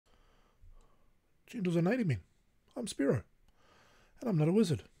Gentles and lady men, I'm Spiro, and I'm not a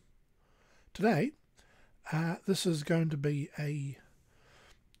wizard. Today, this is going to be a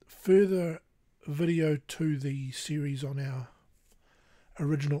further video to the series on our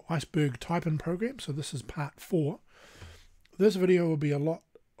original ICEBERG type-in program, so this is part 4. This video will be a lot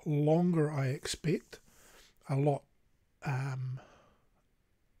longer, I expect. A lot, I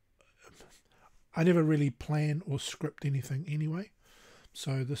never really plan or script anything anyway,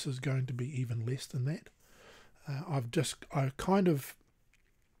 so this is going to be even less than that. I kind of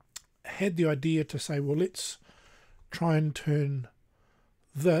had the idea to say, well, let's try and turn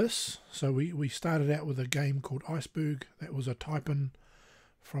this. So we started out with a game called ICEBERG. That was a type-in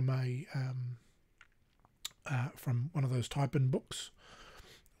from from one of those type-in books.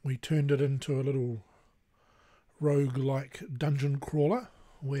 We turned it into a little rogue-like dungeon crawler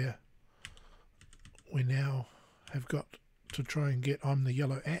where we now have got to try and get, I'm the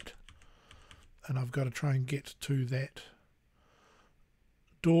yellow at, and I've got to try and get to that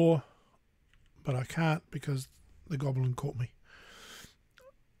door, but I can't because the goblin caught me.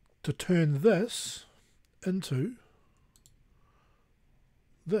 To turn this into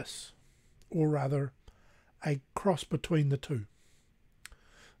this, or rather a cross between the two.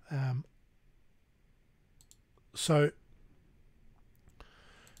 So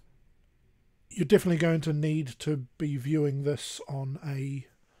you're definitely going to need to be viewing this on a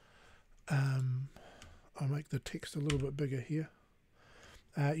I'll make the text a little bit bigger here.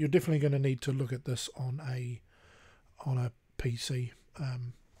 You're definitely going to need to look at this on a PC.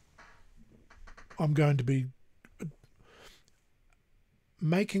 I'm going to be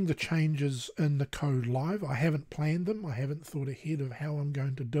making the changes in the code live. I haven't planned them. I haven't thought ahead of how I'm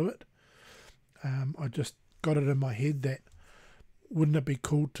going to do it. I just got it in my head that wouldn't it be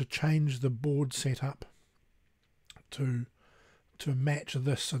cool to change the board setup to match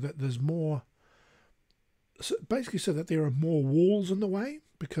this, so that there's more, basically so that there are more walls in the way,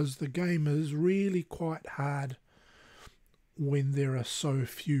 because the game is really quite hard when there are so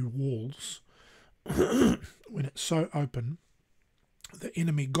few walls. When it's so open, the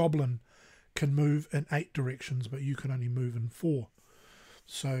enemy goblin can move in 8 directions, but you can only move in 4.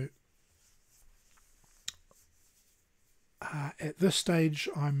 So at this stage,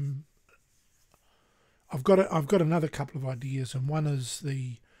 I've got another couple of ideas, and one is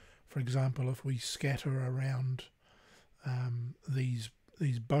for example, if we scatter around these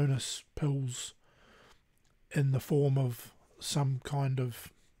bonus pills in the form of some kind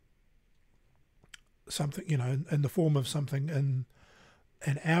of something, in the form of something in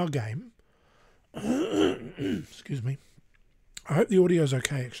our game. Excuse me. I hope the audio is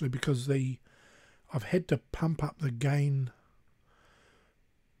okay, actually, because I've had to pump up the gain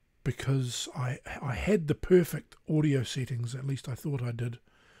because I had the perfect audio settings, at least I thought I did,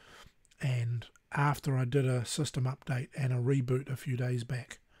 and after I did a system update and a reboot a few days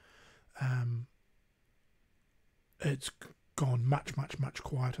back, it's gone much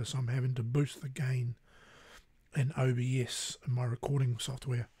quieter, so I'm having to boost the gain in OBS in my recording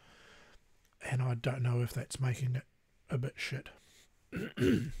software, and I don't know if that's making it a bit shit.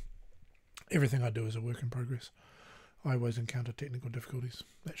 Everything I do is a work in progress. I always encounter technical difficulties.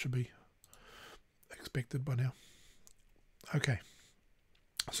 That should be expected by now. Okay,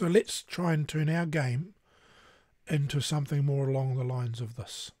 so let's try and turn our game into something more along the lines of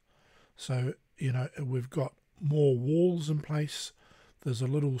this. So, we've got more walls in place. There's a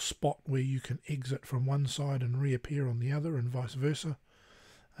little spot where you can exit from one side and reappear on the other, and vice versa.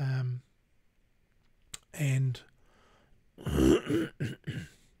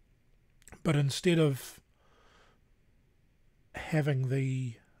 But instead of having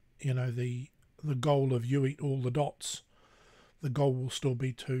the goal of you eat all the dots, the goal will still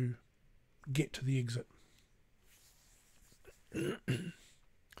be to get to the exit.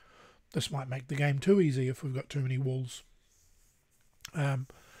 This might make the game too easy if we've got too many walls. I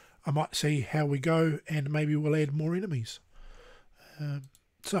might see how we go, and maybe we'll add more enemies.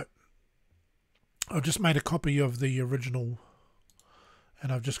 So I've just made a copy of the original,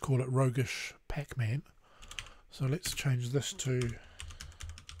 and I've just called it Roguish Pac-Man. So let's change this to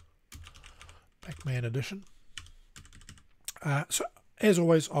Pac-Man Edition. So as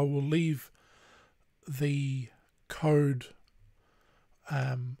always, I will leave the code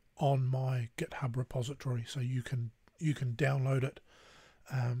on my GitHub repository, so you can download it,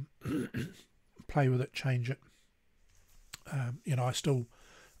 play with it, change it. I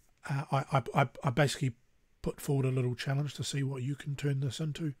basically put forward a little challenge to see what you can turn this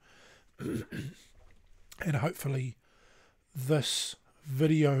into. And hopefully this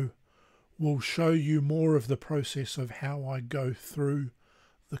video will show you more of the process of how I go through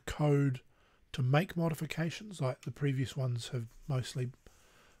the code to make modifications like the previous ones have mostly,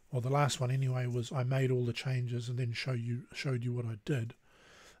 well, the last one anyway was I made all the changes and then showed you what I did.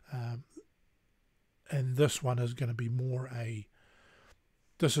 And this one is going to be more a,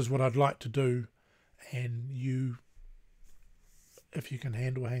 this is what I'd like to do, and you, if you can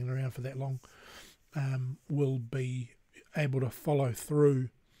handle hanging around for that long, will be able to follow through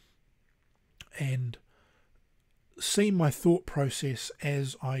and see my thought process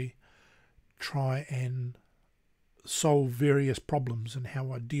as I try and solve various problems and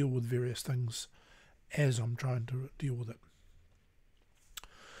how I deal with various things as I'm trying to deal with it.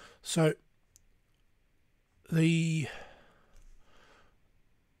 So the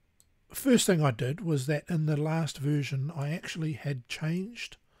first thing I did was that in the last version I actually had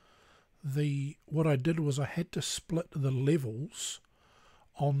changed what I did was I had to split the levels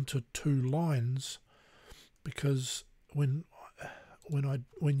onto 2 lines, because when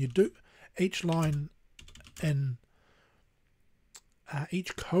you do each line in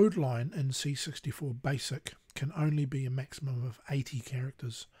each code line in C64 Basic can only be a maximum of 80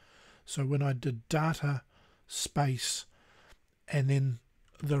 characters. So when I did data space and then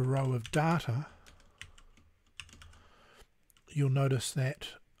the row of data, you'll notice that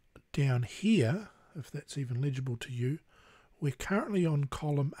down here, if that's even legible to you, we're currently on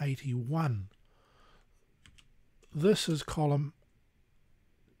column 81. This is column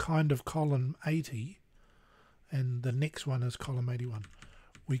 80, and the next one is column 81.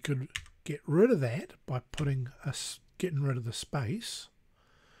 We could get rid of that by getting rid of the space,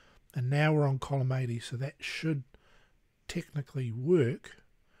 and now we're on column 80, so that should technically work.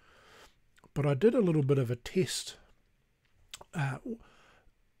 But I did a little bit of a test,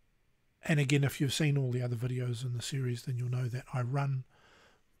 and again, if you've seen all the other videos in the series, then you'll know that I run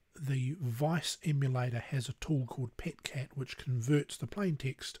the Vice emulator has a tool called PetCat, which converts the plain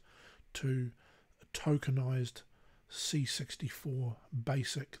text to tokenized C64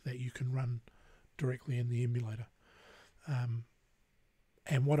 Basic that you can run directly in the emulator.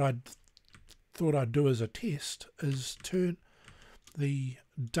 And what I thought I'd do as a test is turn the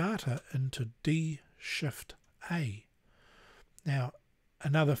data into D-Shift-A. Now,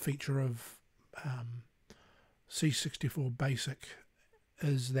 another feature of C64 Basic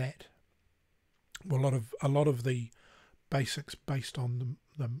is that, well, a lot of the basics based on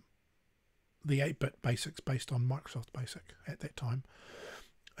the 8-bit basics based on Microsoft Basic at that time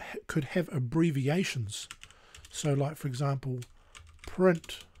could have abbreviations. So, like for example,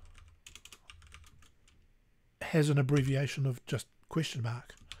 print has an abbreviation of just question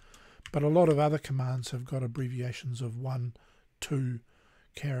mark, but a lot of other commands have got abbreviations of 1, 2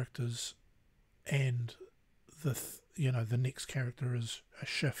 characters, and the next character is a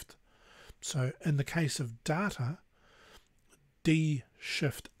shift. So in the case of data,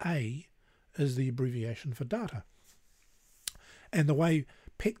 D-Shift-A is the abbreviation for data. And the way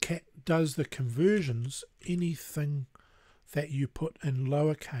PetCat does the conversions, anything that you put in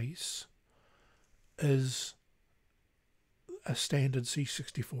lowercase is a standard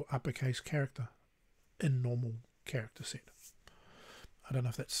C64 uppercase character in normal character set. I don't know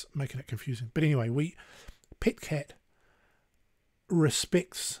if that's making it confusing, but anyway, PetCat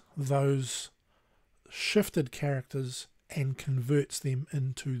respects those shifted characters and converts them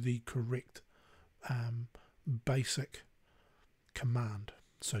into the correct basic command.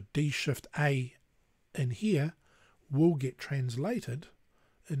 So D-Shift-A in here will get translated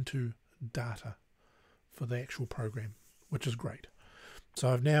into data for the actual program, which is great. So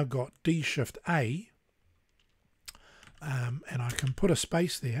I've now got D-Shift-A, and I can put a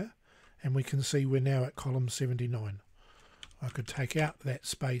space there, and we can see we're now at column 79. I could take out that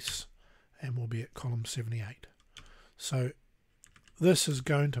space and we'll be at column 78. So this is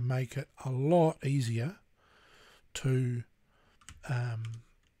going to make it a lot easier to, and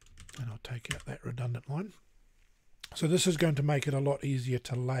I'll take out that redundant line. So this is going to make it a lot easier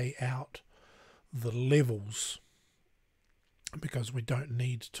to lay out the levels, because we don't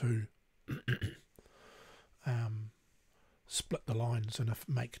need to split the lines, and if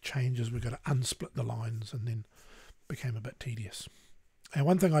make changes we've got to unsplit the lines, and then became a bit tedious. And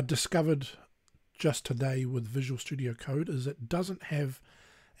one thing I discovered just today with Visual Studio Code is it doesn't have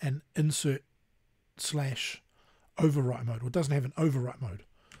an insert / overwrite mode, or it doesn't have an overwrite mode.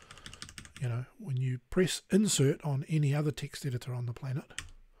 You know, when you press insert on any other text editor on the planet,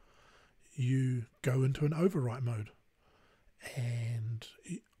 you go into an overwrite mode. And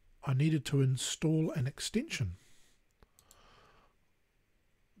I needed to install an extension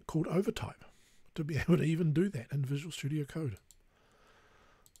called Overtype to be able to even do that in Visual Studio Code.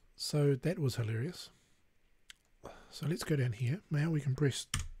 So that was hilarious. So let's go down here. Now we can press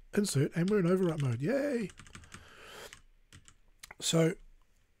insert, and we're in overwrite mode. Yay! So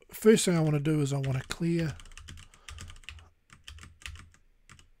first thing I want to do is I want to clear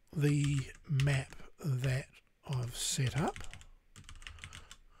the map that I've set up.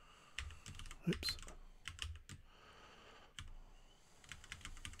 Oops.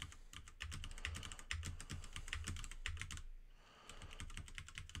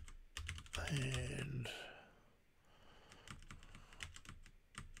 And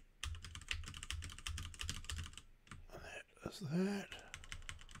that is that.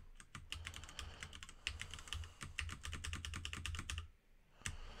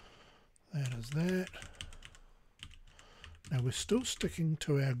 That is that. Now we're still sticking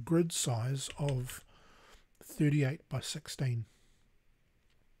to our grid size of 38 by 16.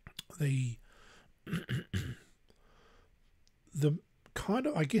 The kind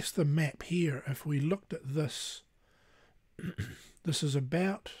of, I guess the map here, if we looked at this, this is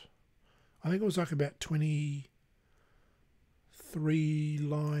about, I think it was like about 23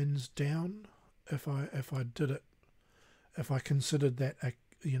 lines down. If I did it, if I considered that,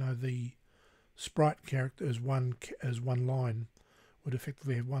 you know, the sprite character as one line, would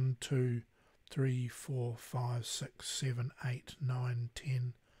effectively have 1, 2, 3, 4, 5, 6, 7, 8, 9,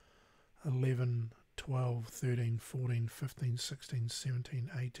 10, 11, 12, 13, 14, 15, 16,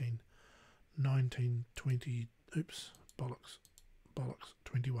 17, 18, 19, 20, oops, bollocks,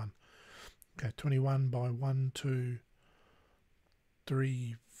 21. Okay, 21 by 1, 2,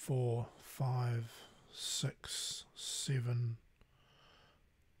 3, 4, 5, 6, 7,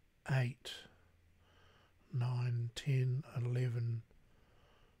 8, 9, 10, 11,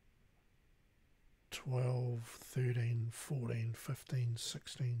 12, 13, 14, 15,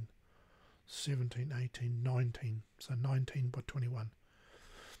 16, 17, 18, 19. So 19 by 21.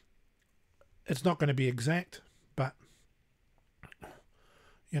 It's not going to be exact, but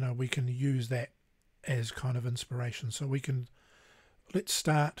you know, we can use that as kind of inspiration. So we can, let's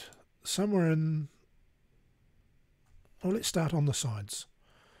start somewhere in, well, let's start on the sides.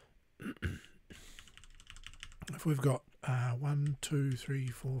 If we've got 1, 2, 3,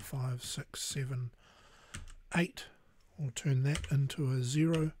 4, 5, 6, 7, 8, we'll turn that into a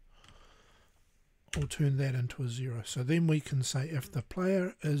 0. We'll turn that into a 0. So then we can say if the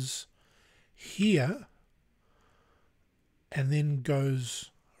player is here and then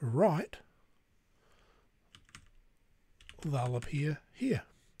goes right, they'll appear here.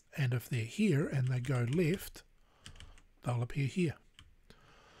 And if they're here and they go left, they'll appear here.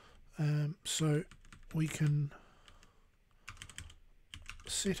 So we can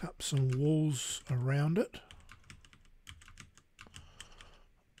set up some walls around it.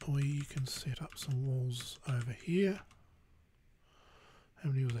 We can set up some walls over here.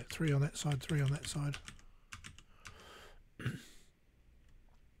 How many was that? 3 on that side, 3 on that side.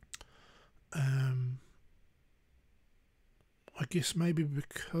 I guess maybe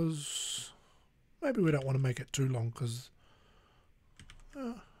because, maybe we don't want to make it too long because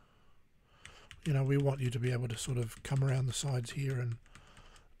you know, we want you to be able to sort of come around the sides here and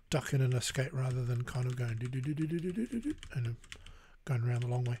duck in and escape rather than kind of going and going around the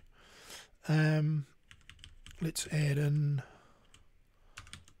long way. Let's add in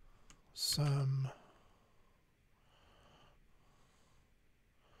some,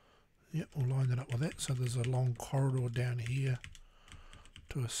 yep, we'll line that up with that. So there's a long corridor down here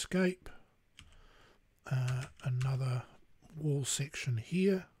to escape. Another wall section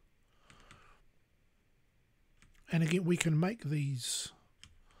here. And again, we can make these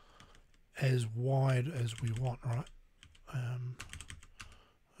as wide as we want, right?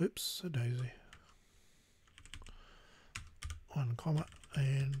 Oops, a daisy. 1 comma,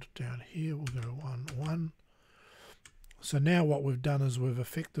 and down here we'll go 1, 1. So now what we've done is we've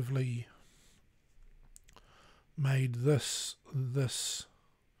effectively made this,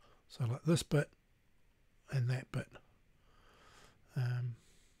 so like this bit and that bit.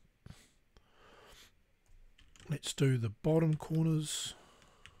 Let's do the bottom corners.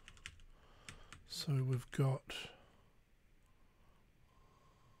 So we've got,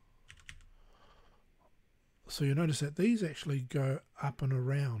 so you notice that these actually go up and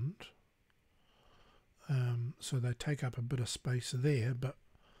around, so they take up a bit of space there, but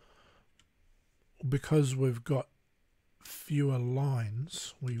because we've got fewer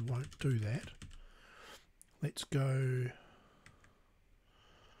lines we won't do that. Let's go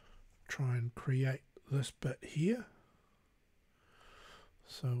try and create this bit here.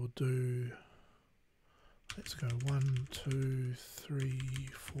 So we'll do, let's go 1, 2, 3,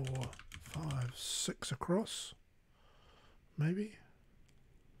 4, 5, 6 across, maybe.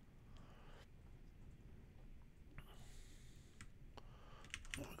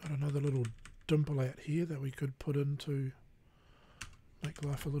 We've got another little dimple out here that we could put in to make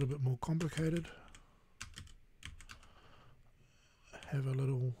life a little bit more complicated. Have a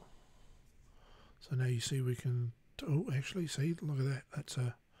little, so now you see we can, oh actually see, look at that, that's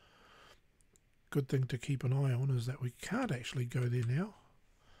a good thing to keep an eye on, is that we can't actually go there now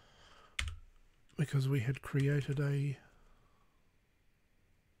because we had created a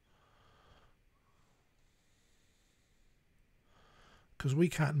because we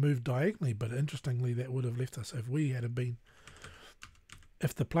can't move diagonally, but interestingly that would have left us, if we had been,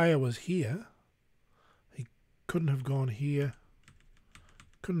 if the player was here, he couldn't have gone here,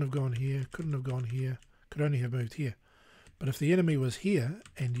 couldn't have gone here, couldn't have gone here, could only have moved here. But if the enemy was here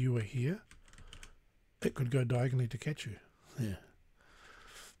and you were here, it could go diagonally to catch you. Yeah.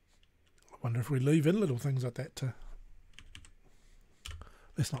 I wonder if we leave in little things like that to,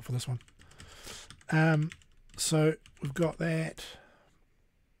 that's not for this one. So we've got that.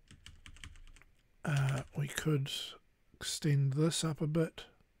 We could extend this up a bit.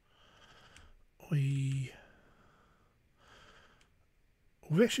 We've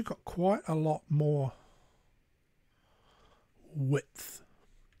actually got quite a lot more width,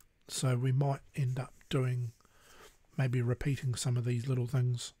 so we might end up doing, maybe repeating some of these little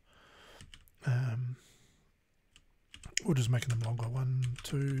things. We're just making them longer. 1,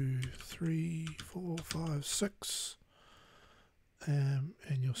 2, 3, 4, 5, 6. And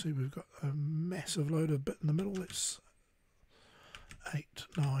you'll see we've got a massive load of bit in the middle. It's 8,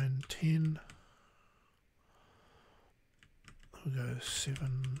 9, 10. We'll go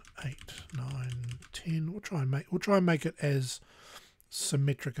 7, 8, 9, 10. We'll try and make it as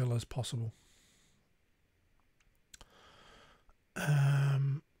symmetrical as possible.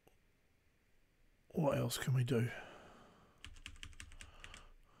 What else can we do?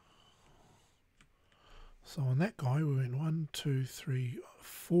 So on that guy we went 1, 2, 3,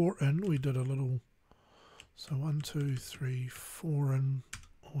 4 in. We did a little, so 1, 2, 3, 4 in.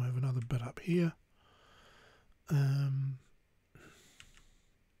 We'll have another bit up here.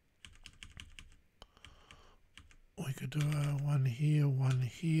 We could do a 1 here, 1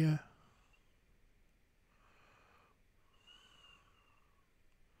 here.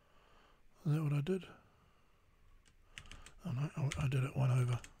 Is that what I did? Oh no, I did it 1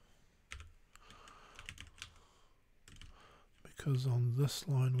 over. Because on this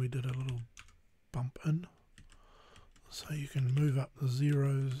line we did a little bump in. So you can move up the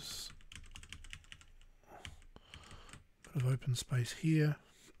zeros. Bit of open space here.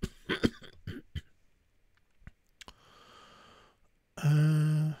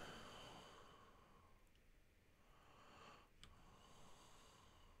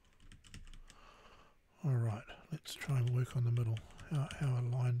 Alright, let's try and work on the middle. How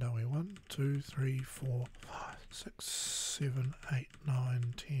aligned are we? 1, 2, 3, 4, 5, 6, 7, 8,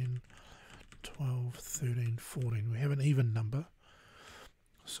 9, 10, 12, 13, 14. We have an even number.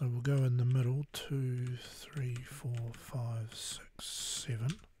 So we'll go in the middle. 2, 3, 4, 5, 6, 7.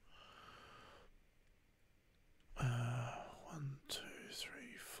 1, 2, 3,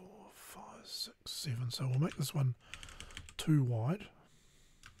 4, 5, 6, 7. So we'll make this one 2 wide.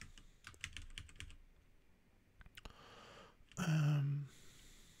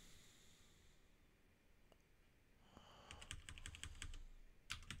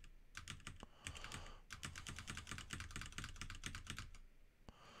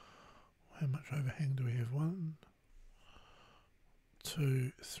 How much overhang do we have? 1,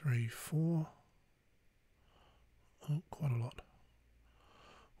 2, 3, 4. Oh, quite a lot.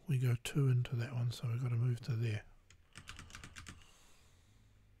 We go 2 into that one, so we've got to move to there.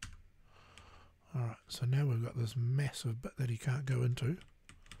 Alright, so now we've got this massive bit that he can't go into.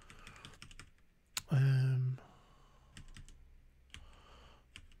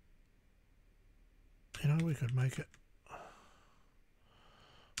 You know, we could make it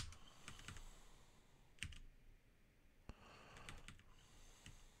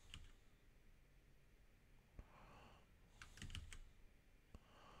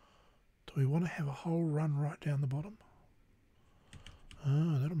do we want to have a whole run right down the bottom?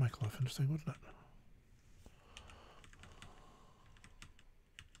 Oh, that'll make life interesting, wouldn't it?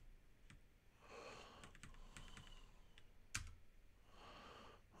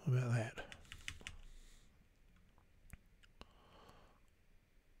 How about that?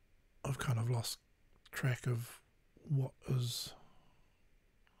 I've kind of lost track of what is.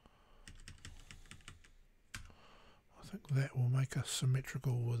 I think that will make us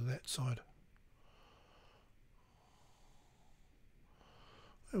symmetrical with that side.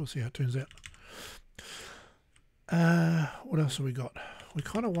 We'll see how it turns out. What else have we got? We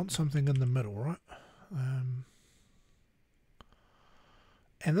kind of want something in the middle, right?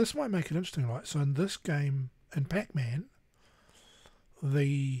 And this might make it interesting, right? So in this game, in Pac-Man,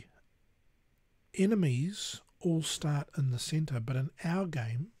 the enemies all start in the center, but in our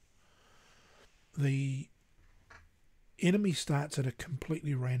game, the enemy starts at a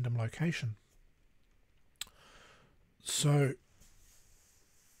completely random location. So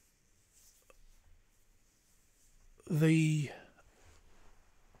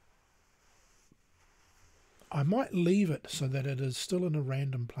I might leave it so that it is still in a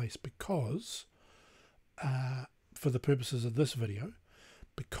random place, because for the purposes of this video,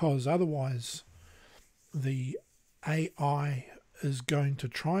 because otherwise the AI is going to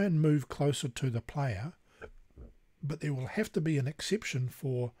try and move closer to the player, but there will have to be an exception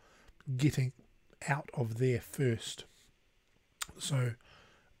for getting out of there first. So,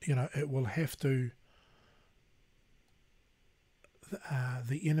 you know, it will have to,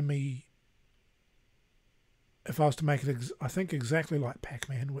 the enemy, if I was to make it, I think exactly like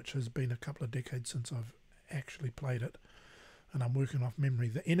Pac-Man, which has been a couple of decades since I've actually played it, and I'm working off memory,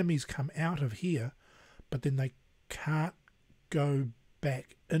 the enemies come out of here, but then they can't go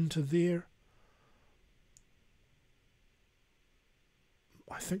back into there.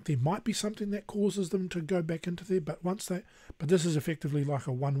 I think there might be something that causes them to go back into there, but this is effectively like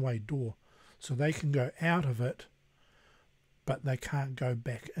a one-way door, so they can go out of it, but they can't go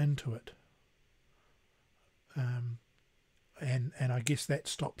back into it. And I guess that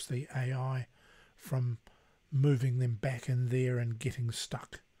stops the AI from moving them back in there and getting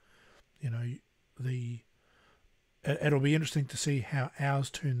stuck. You know, it'll be interesting to see how ours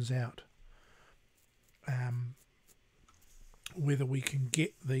turns out. Whether we can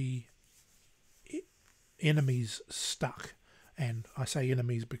get the enemies stuck, and I say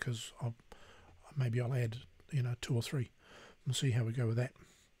enemies because maybe I'll add, you know, 2 or 3 and see how we go with that.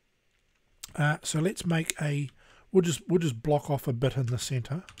 So let's make we'll just block off a bit in the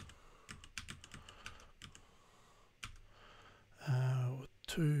center.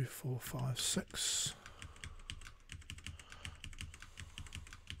 2, 4, 5, 6,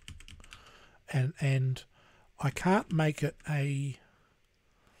 and I can't make it a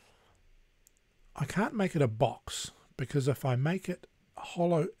box, because if I make it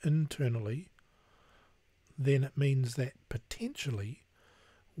hollow internally, then it means that potentially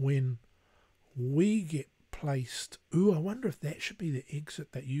when we get placed, I wonder if that should be the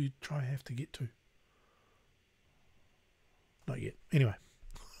exit that you have to get to. Not yet. Anyway,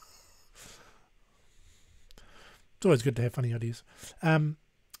 it's always good to have funny ideas. What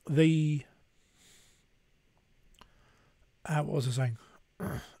was I saying?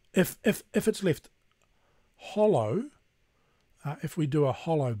 If it's left hollow, if we do a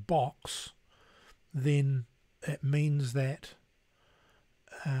hollow box, then it means that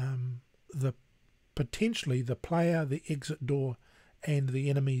potentially the player, the exit door, and the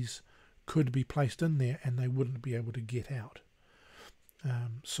enemies could be placed in there, and they wouldn't be able to get out.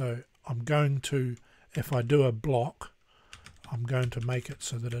 So I'm going to, if I do a block, I'm going to make it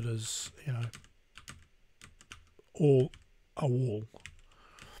so that it is, you know, all a wall.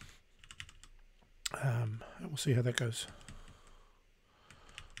 We'll see how that goes.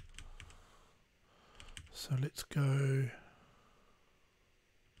 So let's go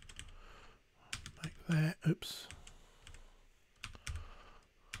make that. Oops.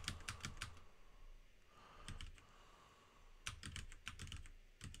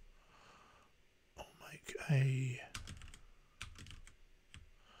 I'll make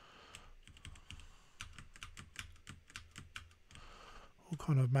we'll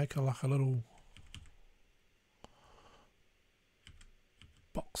kind of make like a little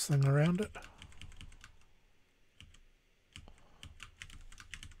box thing around it.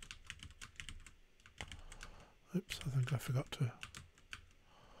 Oops, I think I forgot to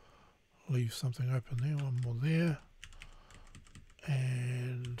leave something open there. One more there,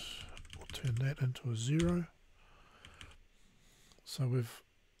 and we'll turn that into a 0. So we've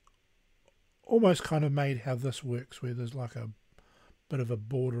almost kind of made how this works, where there's like a bit of a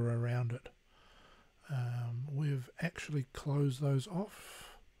border around it. We've actually closed those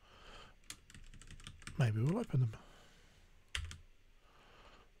off. Maybe we'll open them.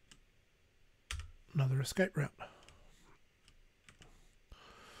 Another escape route.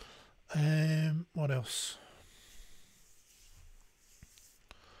 What else?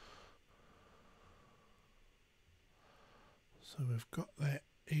 So we've got that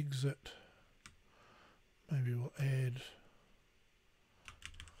exit. Maybe we'll add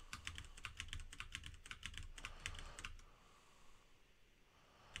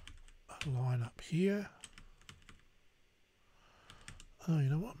a line up here. Oh, you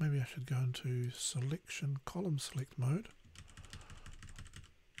know what? Maybe I should go into selection, column select mode.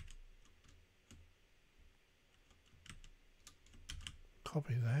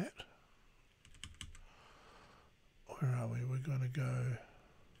 copy that. Where are we? We're going to go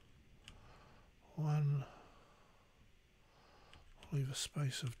 1, leave a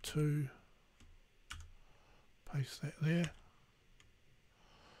space of 2, paste that there.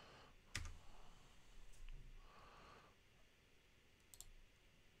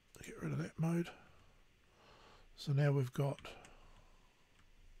 Get rid of that mode. So now we've got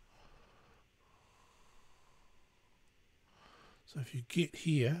so if you get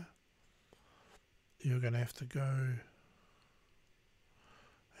here, you're going to have to go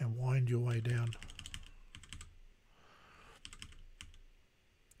and wind your way down.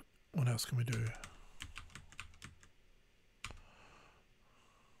 What else can we do?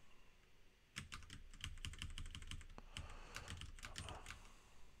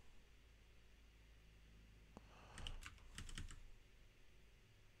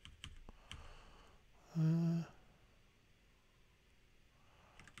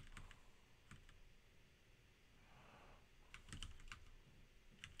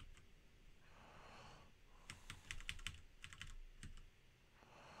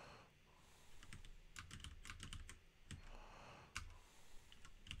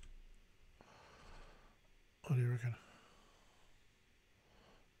 What do you reckon?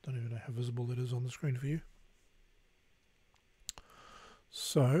 Don't even know how visible that is on the screen for you.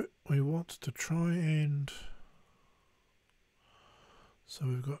 So we want to try and so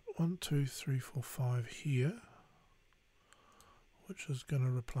we've got 1, 2, 3, 4, 5 here, which is going to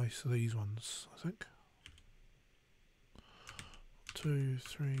replace these ones, I think. 2,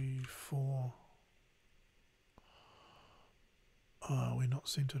 3, 4. Oh, we're not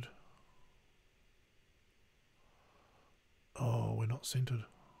centered. Oh, we're not centered.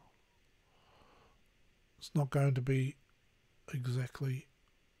 It's not going to be exactly.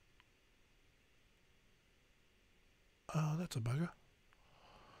 Oh, that's a bugger.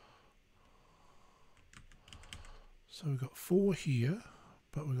 So we've got 4 here,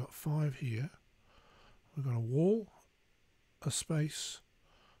 but we've got 5 here. We've got a wall, a space,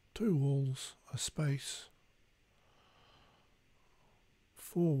 2 walls, a space,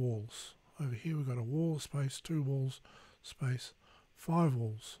 4 walls. Over here we've got a wall, space, 2 walls, space, 5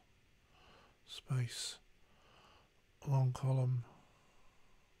 walls, space, long column,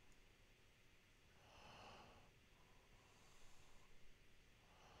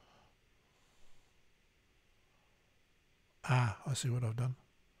 I see what I've done.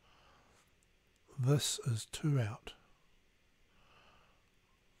 This is 2 out.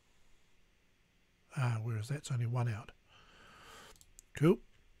 Whereas that's only 1 out. Cool.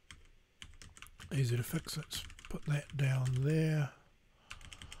 Easy to fix. Let's put that down there.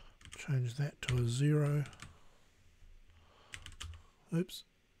 Change that to a 0. Oops.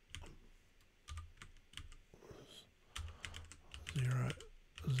 0,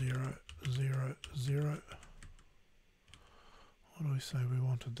 0, 0, 0. What do we say? We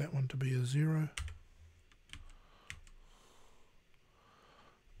wanted that one to be a 0.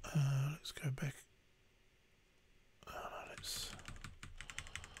 Let's go back.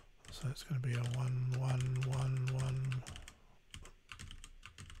 So it's going to be a 1, 1, 1, 1.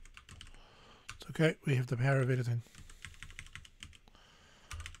 It's okay. We have the power of editing.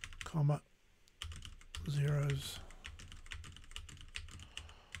 Comma. Zeros.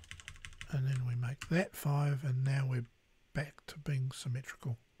 And then we make that 5, and now we're back to being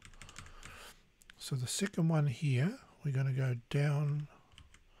symmetrical. So the second one here, we're going to go down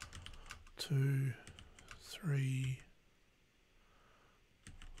 2, 3,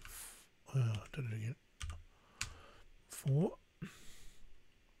 I did it again, 4, and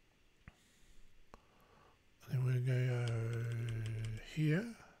then we're going to go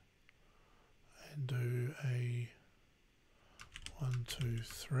here and do a 1, 2,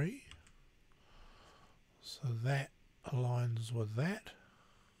 3, so that aligns with that.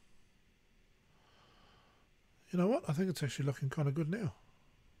 You know what? I think it's actually looking kind of good now.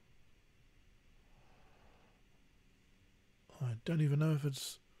 I don't even know if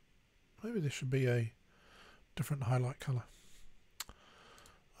it's... Maybe there should be a different highlight color.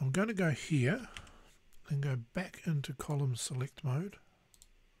 I'm going to go here and go back into column select mode.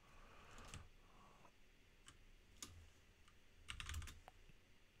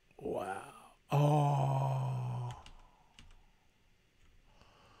 Wow. Oh.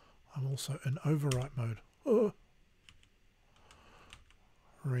 I'm also in overwrite mode. Oh.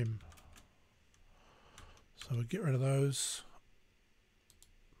 Rem. So we'll get rid of those.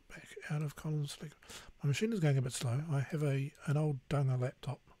 Back out of column select. My machine is going a bit slow. I have an old Dunga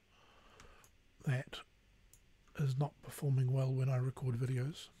laptop that is not performing well when I record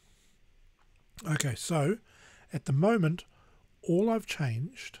videos. Okay, so at the moment all I've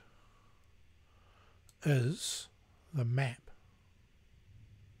changed is the map.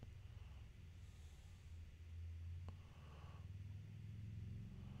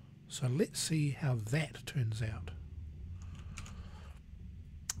 So let's see how that turns out.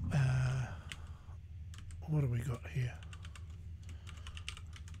 What do we got here?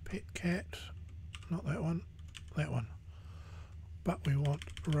 Pet cat, not that one, that one. But we want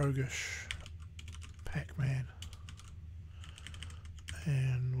Roguish Pac-Man.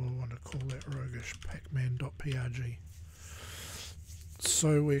 And we'll want to call that Roguish Pacman.prg.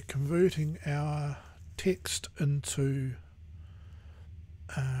 So we're converting our text into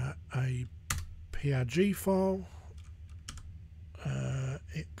a PRG file,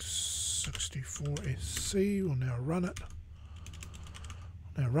 X64SC. We'll now run it.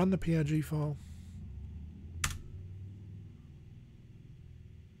 Now run the PRG file.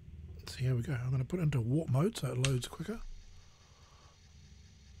 So here we go. I'm going to put it into warp mode so it loads quicker.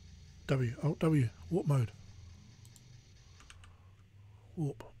 Alt W, warp mode.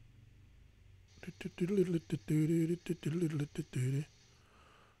 Warp.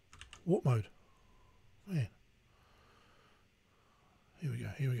 Warp mode. Man. Here we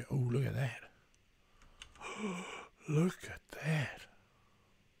go, here we go. Oh, look at that. Look at that.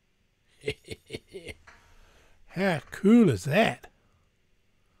 How cool is that?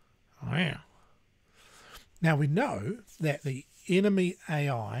 Wow. Now we know that the enemy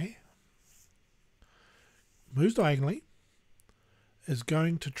AI moves diagonally, is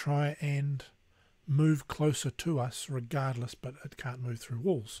going to try and move closer to us regardless, but it can't move through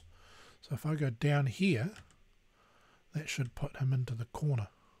walls. So if I go down here, that should put him into the corner.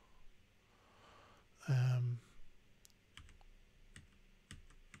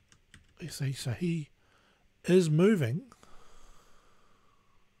 You see, so he is moving.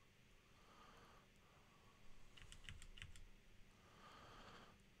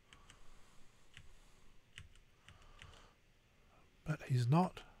 But he's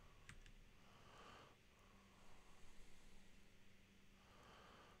not.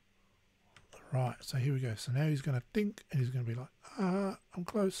 Right, so here we go. So now he's going to think and he's going to be like, I'm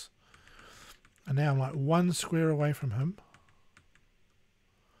close. And now I'm like one square away from him.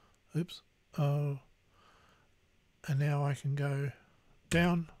 Oops. Oh. And now I can go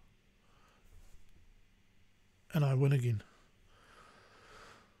down. And I win again.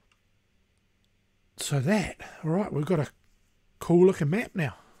 So that, all right, we've got a cool looking map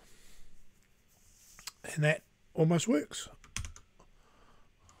now. And that almost works.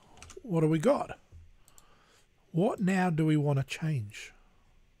 What do we got? What now do we want to change?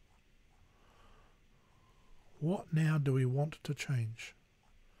 What now do we want to change?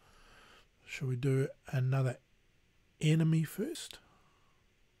 Shall we do another enemy first?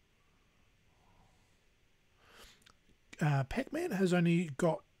 Pac-Man has only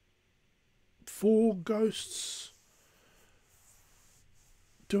got 4 ghosts.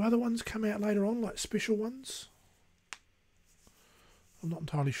 Do other ones come out later on, like special ones? I'm not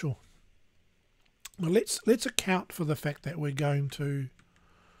entirely sure. Well, let's account for the fact that we're going to.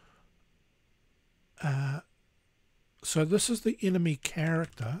 So this is the enemy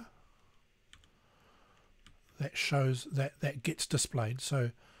character that shows that gets displayed.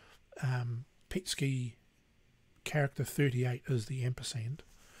 So Petsky character 38 is the ampersand.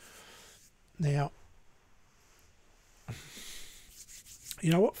 Now,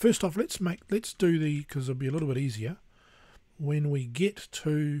 you know what? First off, let's do the, because it'll be a little bit easier when we get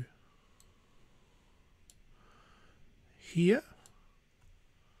to here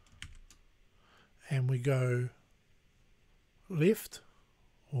and we go left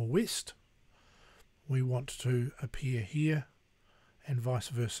or west, we want to appear here and vice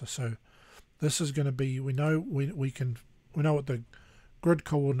versa. So this is going to be, we know we know what the grid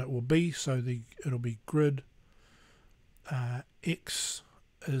coordinate will be, so it'll be grid X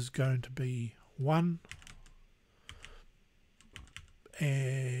is going to be 1,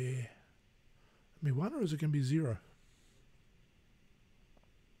 be 1 or is it going to be 0?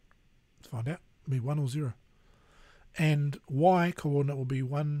 Let's find out. It'll be 1 or 0. And Y coordinate will be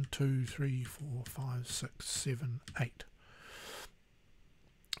 1, 2, 3, 4, 5, 6, 7, 8.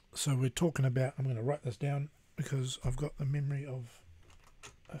 So we're talking about, I'm going to write this down because I've got the memory of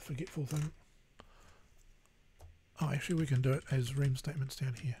a forgetful thing. Oh, actually we can do it as rem statements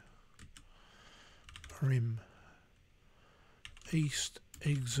down here. Rem east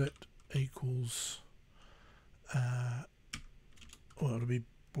exit equals well, it'll be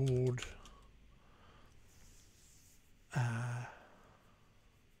board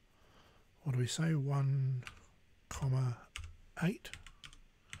what do we say, 1, 8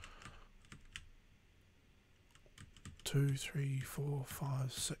 2, 3, 4,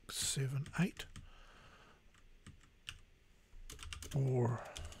 5, 6, 7, 8, or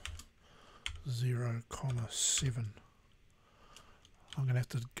 0,7. I'm gonna have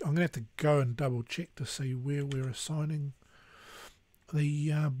to go and double check to see where we're assigning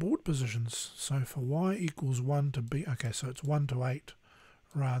the board positions. So for y equals 1 to b, okay, so it's 1 to 8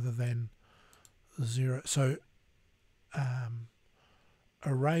 rather than 0. So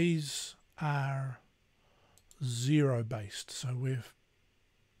arrays are 0 based, so we're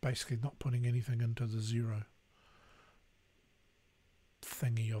basically not putting anything into the 0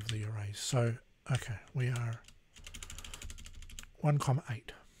 thingy of the arrays. So okay, we are 1,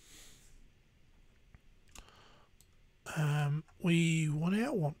 8. We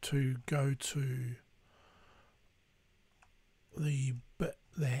now want to go to the bit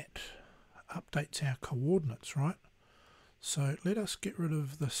that updates our coordinates, right? So let us get rid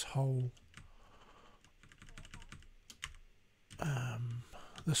of this whole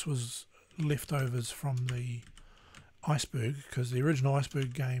this was leftovers from the ICEBERG, because the original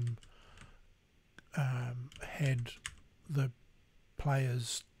ICEBERG game had the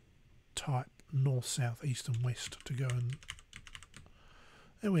players type north, south, east and west to go in,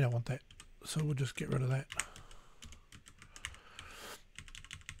 and we don't want that, so we'll just get rid of that.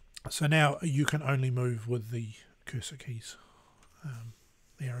 So now you can only move with the cursor keys,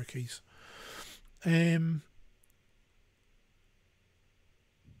 the arrow keys.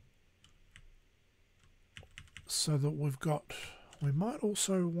 So that we might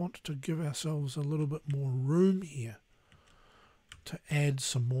also want to give ourselves a little bit more room here to add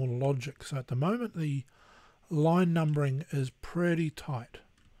some more logic. So at the moment the line numbering is pretty tight,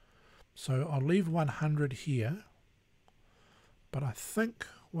 so I'll leave 100 here, but I think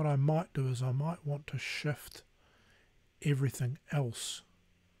what I might do is I might want to shift everything else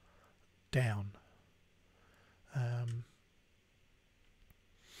down.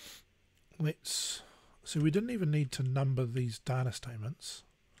 So we didn't even need to number these data statements,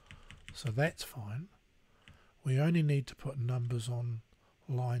 so that's fine. We only need to put numbers on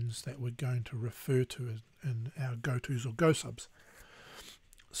lines that we're going to refer to in our go-tos or go-subs.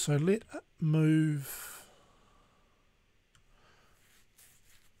 So let's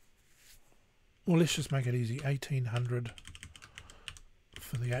just make it easy. 1800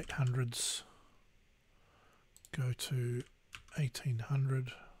 for the 800s. Go to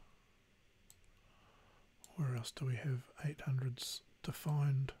 1800. Where else do we have 800s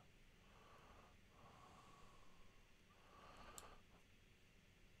defined?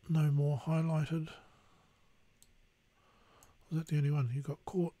 No more highlighted. Was that the only one? You got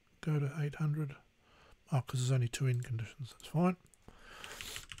caught. Go to 800. Oh, because there's only 2 end conditions. That's fine.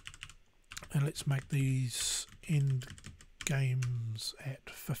 And let's make these end games at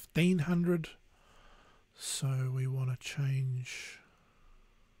 1500. So we want to change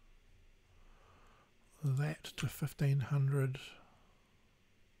that to 1500,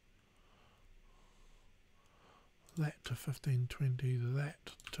 that to 1520,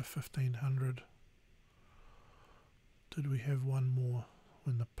 that to 1500. Did we have one more?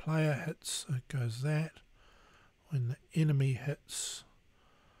 When the player hits, it goes that. When the enemy hits,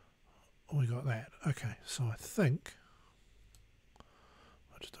 we got that. Okay, so I think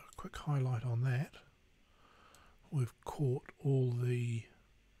I'll just do a quick highlight on that. We've caught all the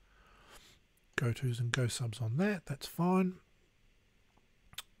go-tos and go-subs on that. That's fine.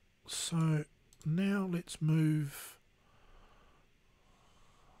 So now let's move.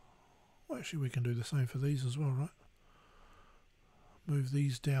 Well, actually we can do the same for these as well, right? Move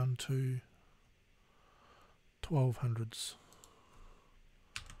these down to 1200s.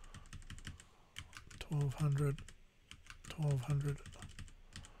 1200, 1200.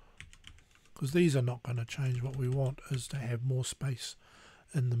 Because these are not going to change. What we want is to have more space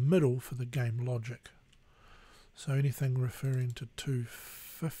in the middle for the game logic. So anything referring to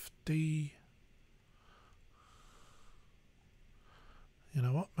 250. You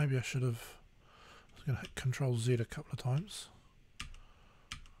know what? Maybe I should have. I was going to hit Control Z a couple of times.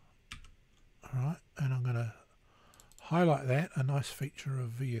 Alright, and I'm going to highlight that. A nice feature of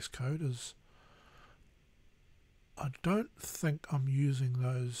VS Code is I don't think I'm using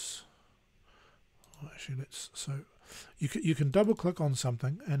those. Well, actually, so you can double click on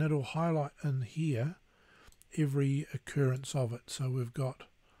something and it'll highlight in here every occurrence of it. So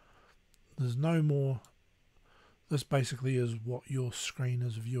there's no more. This basically is what your screen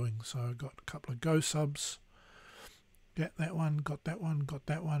is viewing. So I've got a couple of go subs. Got that one, got that one, got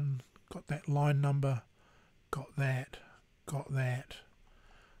that one, got that line number, got that,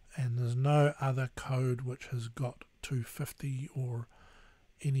 and there's no other code which has got 250 or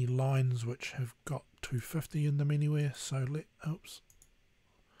any lines which have got 250 in them anywhere. So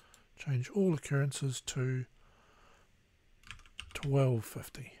change all occurrences to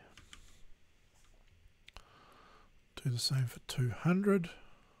 1250. Do the same for 200.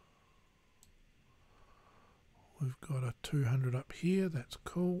 We've got a 200 up here, that's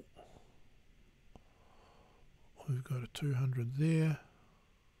cool. We've got a 200 there.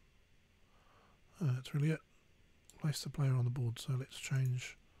 That's really it. Place the player on the board, so let's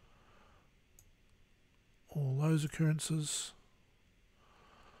change all those occurrences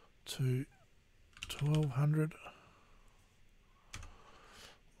to 1200.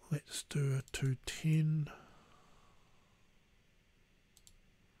 Let's do a 210.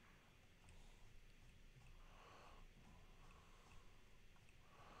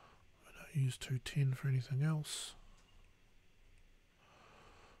 Use 210 for anything else.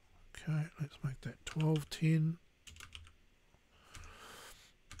 Okay, let's make that 1210.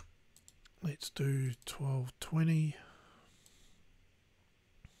 Let's do 1220.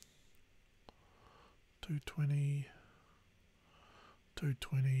 220.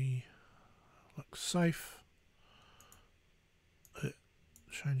 220. Looks safe.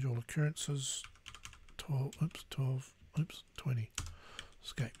 Change all occurrences. 20.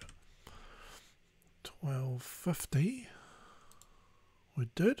 Escape. 1250 we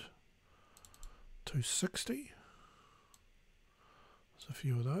did. 260. There's a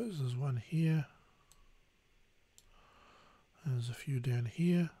few of those. There's one here. There's a few down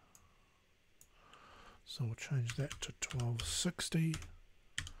here. So we'll change that to 1260.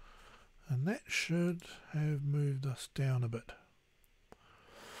 And that should have moved us down a bit.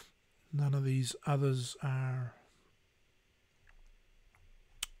 None of these others are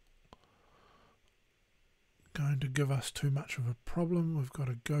going to give us too much of a problem. We've got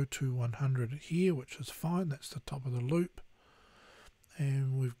to go to 100 here, which is fine. That's the top of the loop.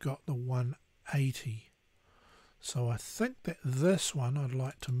 And we've got the 180. So I think that this one I'd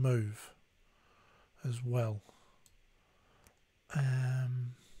like to move as well.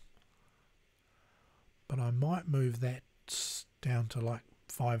 But I might move that down to like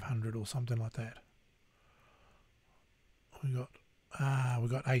 500 or something like that. We got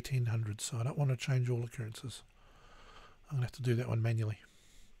 1800, so I don't want to change all occurrences. I'm going to have to do that one manually.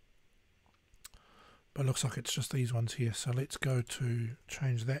 But it looks like it's just these ones here, so let's go to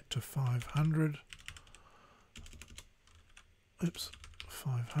change that to 500. Oops,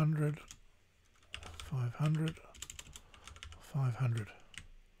 500, 500, 500.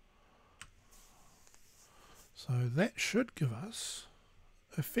 So that should give us,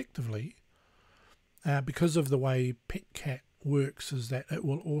 effectively, because of the way PetCat works, is that it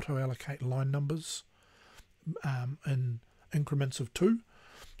will auto-allocate line numbers in increments of 2.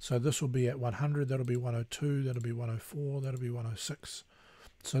 So this will be at 100, that'll be 102, that'll be 104, that'll be 106.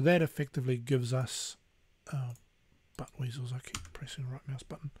 So that effectively gives us, butt weasels, I keep pressing the right mouse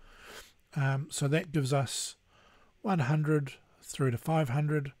button. So that gives us 100 through to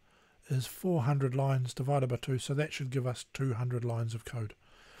 500 is 400 lines divided by 2, so that should give us 200 lines of code.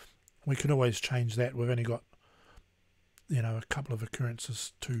 We can always change that. We've only got, a couple of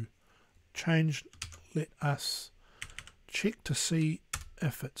occurrences to change. Let us check to see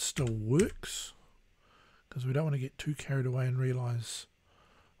if it still works, because we don't want to get too carried away and realize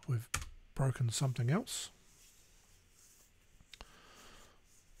we've broken something else.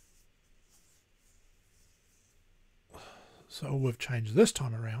 So all we've changed this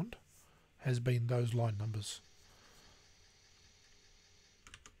time around has been those line numbers.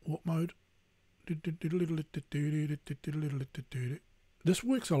 What mode? This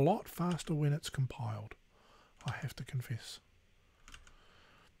works a lot faster when it's compiled, I have to confess.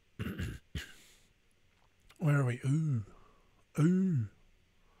 Where are we? Ooh.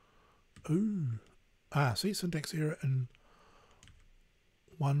 See, syntax error in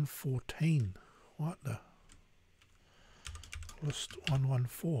 114. What the? List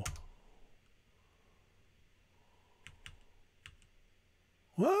 114.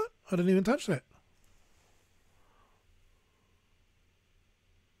 What? I didn't even touch that.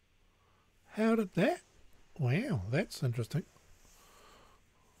 How did that? Wow, that's interesting.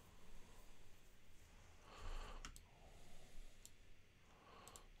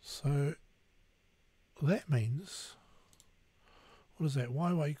 So that means, what is that?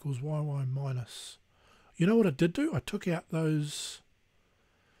 YY equals YY minus. You know what I did do? I took out those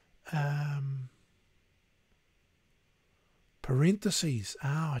parentheses.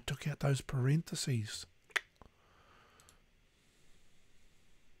 I took out those parentheses.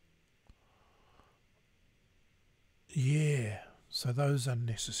 Yeah, so those are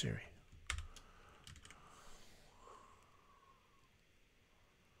necessary.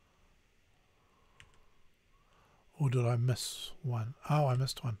 Or did I miss one? Oh, I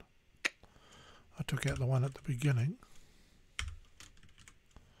missed one. I took out the one at the beginning.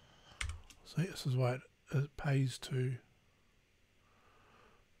 See, this is why it pays to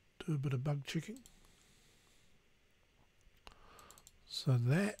do a bit of bug checking. So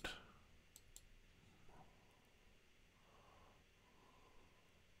that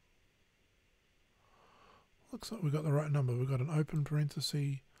looks like we got the right number. We've got an open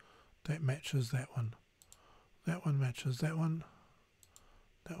parenthesis that matches that one. That one matches that one.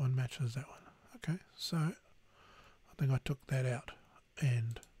 That one matches that one. Okay, so I think I took that out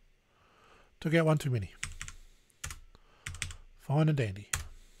and took out one too many. Fine and dandy.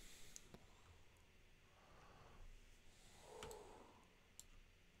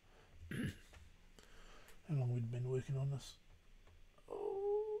 How long we've been working on this?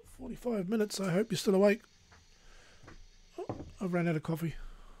 Oh, 45 minutes. I hope you're still awake. Oh, I've run out of coffee.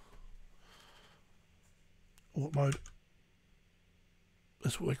 Alt mode.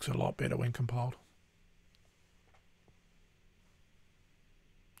 This works a lot better when compiled.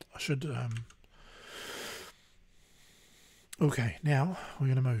 I should okay, now we're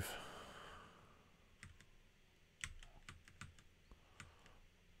going to move.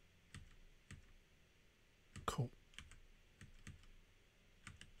 Cool.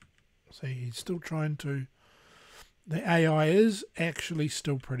 See, he's still trying to... The AI is actually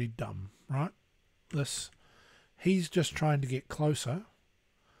still pretty dumb, right? He's just trying to get closer,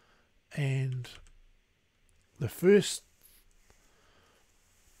 and the first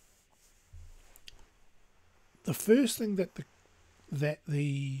thing that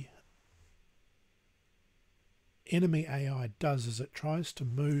the enemy AI does is it tries to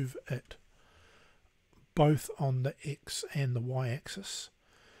move it both on the X and the Y axis,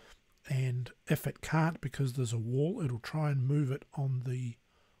 and if it can't because there's a wall, it'll try and move it on the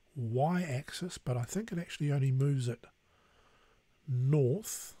Y axis, but I think it actually only moves it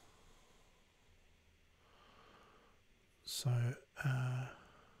north. So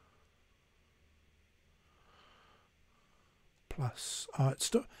plus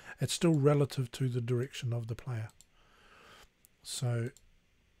it's still relative to the direction of the player, so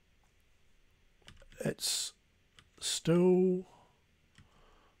it's still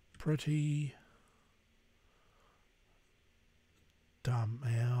pretty dumb.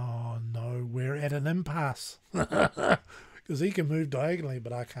 Oh no, we're at an impasse because he can move diagonally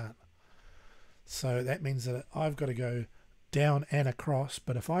but I can't, so that means that I've got to go down and across,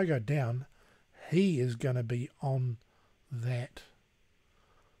 but if I go down he is going to be on that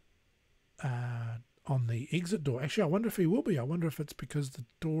on the exit door. Actually, I wonder if he will be. I wonder if it's because the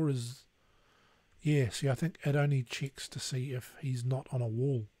door is... Yeah, see, I think it only checks to see if he's not on a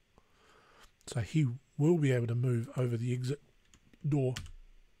wall. So he will be able to move over the exit door.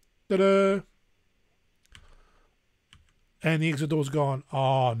 Ta-da! And the exit door's gone.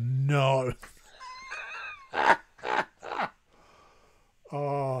 Oh, no.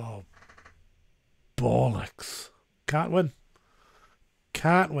 Oh, bollocks. Can't win.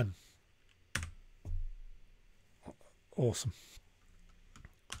 Can't win. Awesome.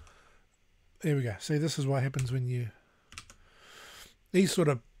 There we go. See, this is what happens when you... These sort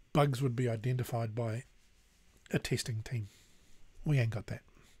of bugs would be identified by a testing team. We ain't got that.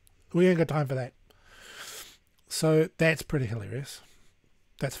 We ain't got time for that. So that's pretty hilarious.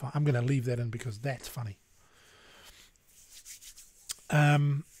 That's fine. I'm going to leave that in because that's funny.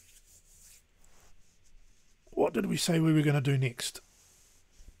 What did we say we were going to do next?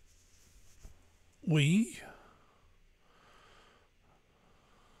 We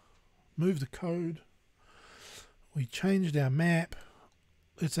moved the code. We changed our map.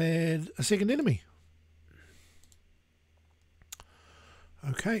 Let's add a second enemy.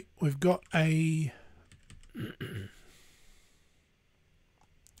 Okay, we've got a...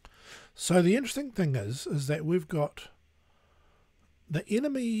 So the interesting thing is that we've got the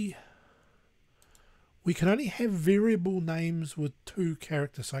enemy... We can only have variable names with 2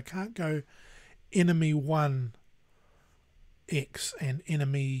 characters. So I can't go enemy 1 X and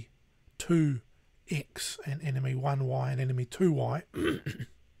enemy 2 X and enemy 1 Y and enemy 2 Y.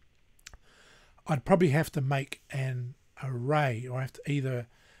 I'd probably have to make an array, or I have to either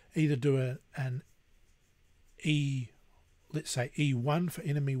do an E, let's say E1 for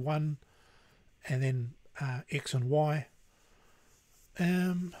enemy 1 and then X and Y.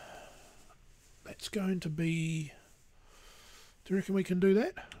 That's going to be... Do you reckon we can do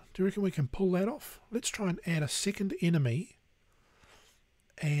that? Do you reckon we can pull that off? Let's try and add a second enemy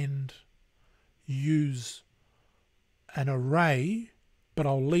and use an array, but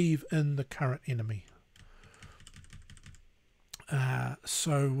I'll leave in the current enemy.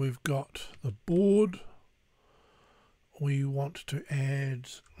 So we've got the board. we want to add,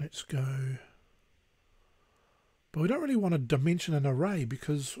 let's go, but we don't really want to dimension an array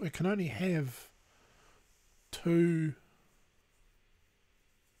because it can only have two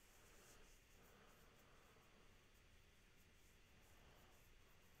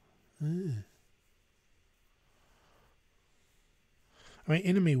I mean,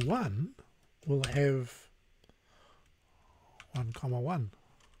 enemy 1 will have 1, 1.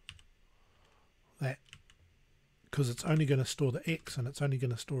 That, because it's only going to store the X and it's only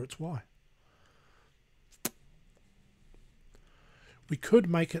going to store its Y. We could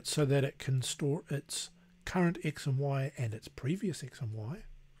make it so that it can store its current X and Y and its previous X and Y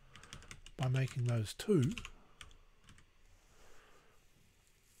by making those 2.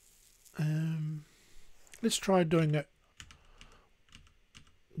 Let's try doing it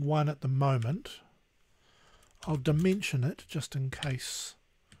 1 at the moment. I'll dimension it just in case.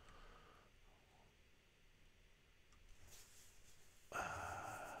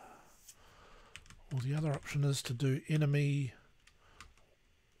 Well, the other option is to do enemy,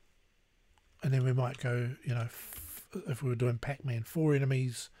 and then we might go, you know, if we were doing Pac-Man, 4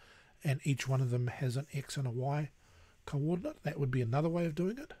 enemies and each one of them has an X and a Y coordinate. That would be another way of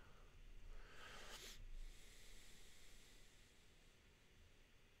doing it.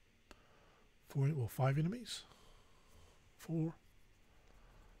 Well, 5 enemies. 4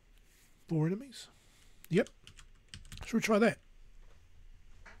 enemies. Yep. Should we try that?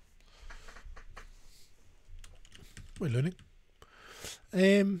 We're learning.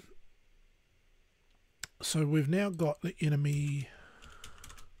 So we've now got the enemy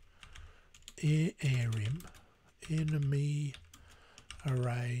enemy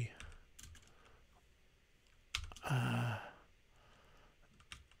array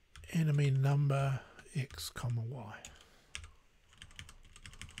enemy number X, Y.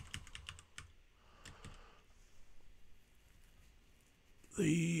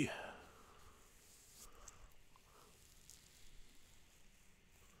 The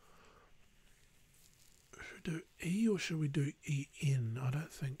should we do E or should we do EN? I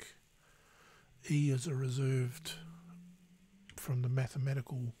don't think E is a reserved from the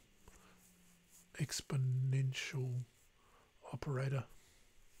mathematical exponential operator.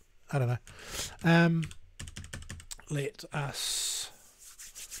 I don't know. Let us.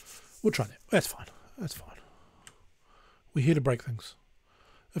 We'll try that. That's fine. That's fine. We're here to break things.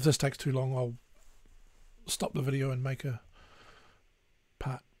 If this takes too long, I'll stop the video and make a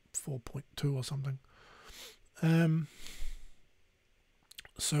part 4.2 or something.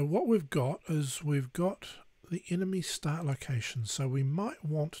 So what we've got is we've got the enemy start location. So we might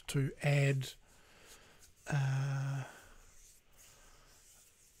want to add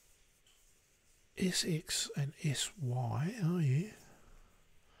SX and SY. Oh yeah.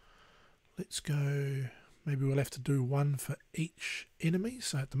 Let's go. Maybe we'll have to do 1 for each enemy.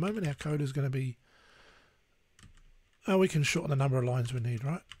 So at the moment our code is going to be, oh, we can shorten the number of lines we need,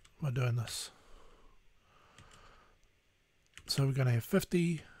 right, by doing this. So we're going to have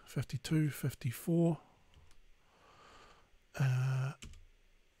 50, 52, 54.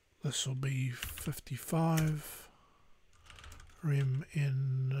 This will be 55. Rem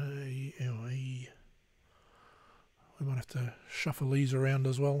N L E. We might have to shuffle these around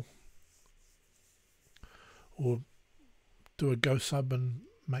as well, or do a go sub and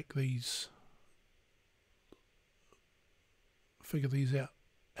make these, figure these out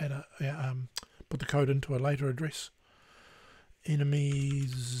at a put the code into a later address. Enemy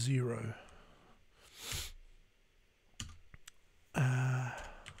 0.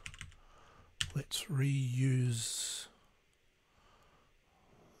 Let's reuse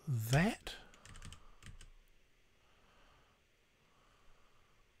that.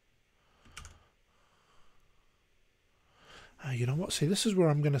 You know what? See, this is where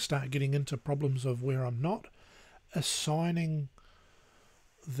I'm going to start getting into problems of where I'm not assigning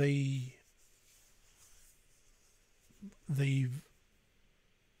the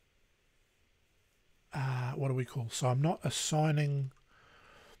what do we call? So I'm not assigning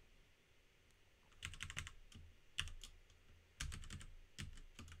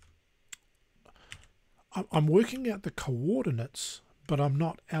I'm working out the coordinates, but I'm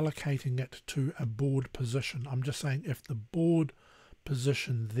not allocating it to a board position. I'm just saying if the board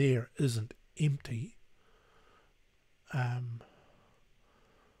position there isn't empty,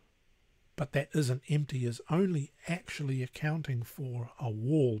 but that isn't empty is only actually accounting for a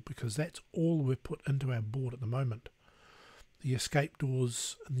wall, because that's all we've put into our board at the moment. The escape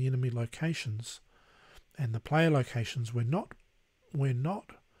doors and the enemy locations and the player locations we're not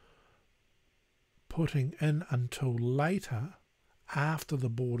putting in until later, after the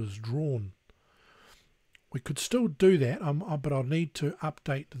board is drawn. we could still do that, but I'll need to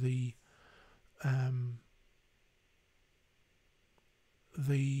update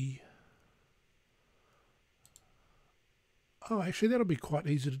oh, actually that'll be quite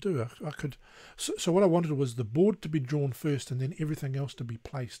easy to do. I could, so what I wanted was the board to be drawn first and then everything else to be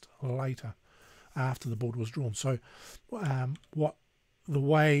placed later after the board was drawn. So the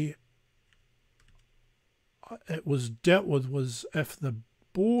way it was dealt with was if the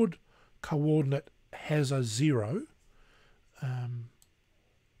board coordinate has a 0,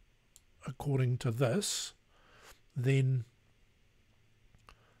 according to this, then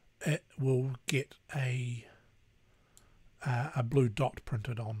it will get a blue dot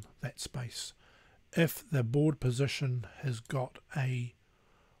printed on that space. If the board position has got a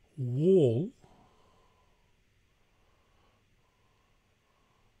wall,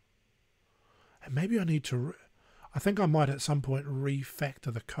 and maybe I need to, I think I might at some point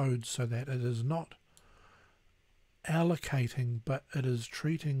refactor the code so that it is not allocating, but it is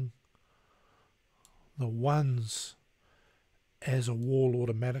treating the ones as a wall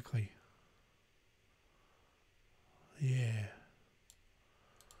automatically. Yeah,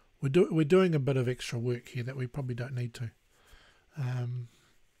 we're doing a bit of extra work here that we probably don't need to.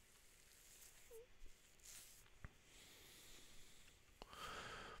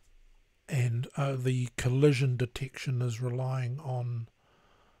 And the collision detection is relying on,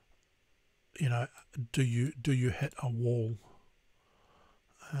 you know, do you hit a wall?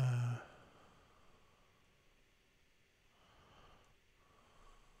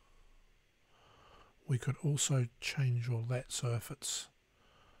 We could also change all that, so if it's,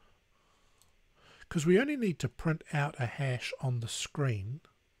 because we only need to print out a hash on the screen,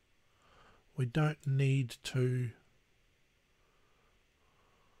 we don't need to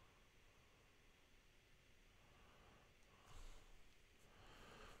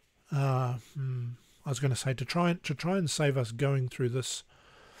I was going to say to try and save us going through this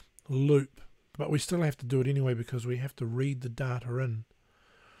loop, but we still have to do it anyway because we have to read the data in.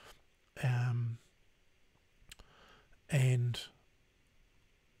 And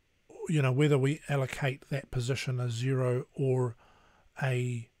you know, whether we allocate that position a 0 or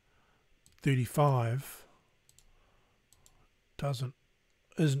a 35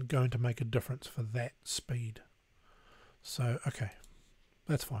 isn't going to make a difference for that speed. So okay,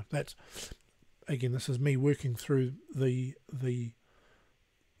 that's fine. That's, again, this is me working through the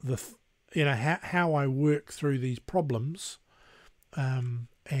you know, how I work through these problems,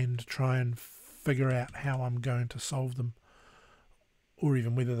 and try and figure out how I'm going to solve them, or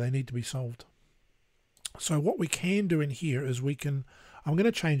even whether they need to be solved. So what we can do in here is we can, I'm going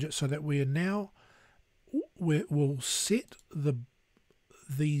to change it so that we are now, we'll set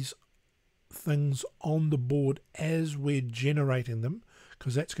these things on the board as we're generating them,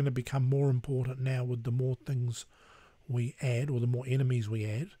 because that's going to become more important now with the more things we add, or the more enemies we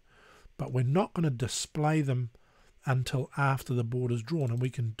add. But we're not going to display them until after the board is drawn, and we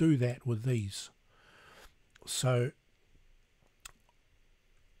can do that with these. So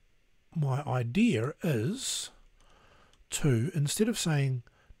my idea is to, instead of saying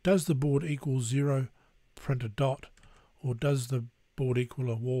does the board equal 0, print a dot, or does the board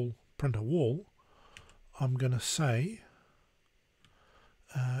equal a wall, print a wall, I'm going to say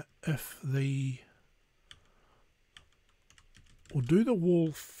if the, we'll do the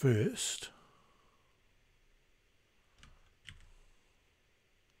wall first.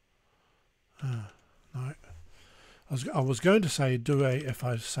 No, I was going to say do a, if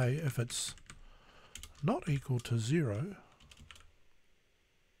I say if it's not equal to 0,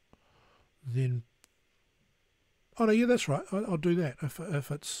 then, oh no, yeah, that's right, I'll do that if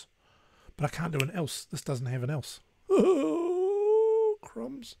it's, but I can't do an else. This doesn't have an else. Oh,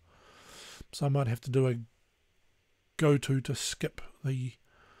 crumbs. So I might have to do a go to skip the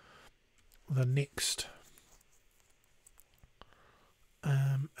next.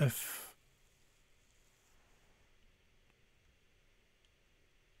 If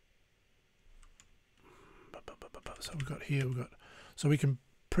so we've got here, so we can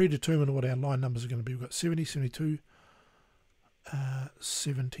predetermine what our line numbers are going to be. We've got 70, 72,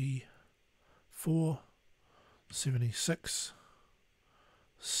 74, 76,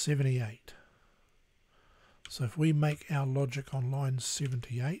 78. So if we make our logic on line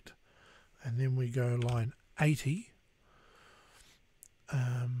 78 and then we go line 80,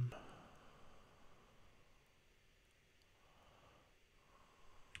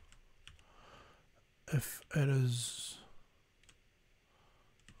 if it is,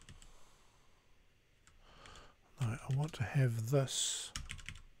 no, I want to have this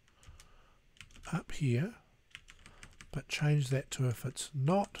up here, but change that to if it's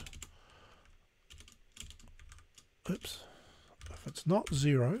not oops, if it's not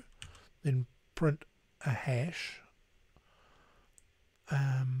 0, then print a hash,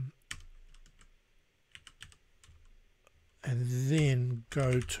 and then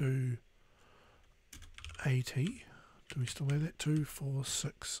go to 80. Do we still have that? 2, 4,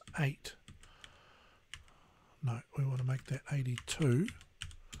 6, 8. No, we want to make that 82.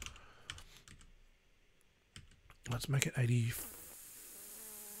 Let's make it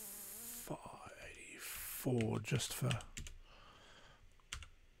 84, just for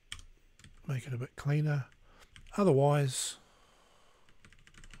make it a bit cleaner. Otherwise,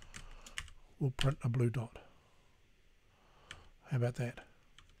 we'll print a blue dot. How about that?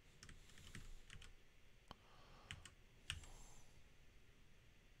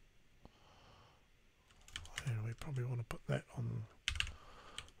 And we probably want to put that on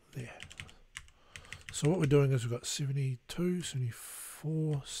there. So what we're doing is we've got 72,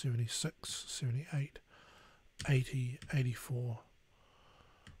 74, 76, 78, 80, 84,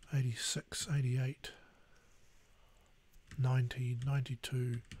 86, 88, 90,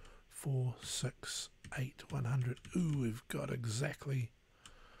 92, 4, 6, 8, 100. Ooh, we've got exactly...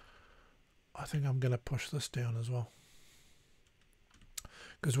 I think I'm going to push this down as well,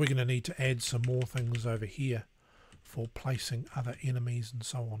 because we're going to need to add some more things over here for placing other enemies and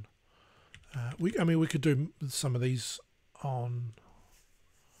so on. I mean, we could do some of these on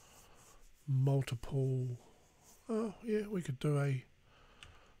multiple. Oh yeah, we could do a,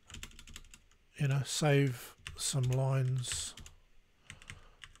 save some lines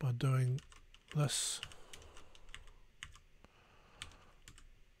by doing this.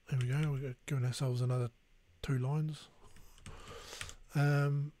 There we go. We're giving ourselves another 2 lines.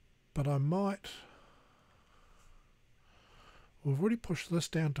 But I might. We've already pushed this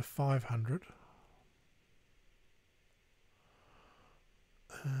down to 500.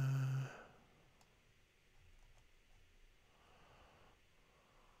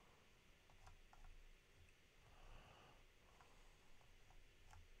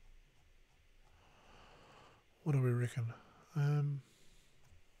 What do we reckon? I'm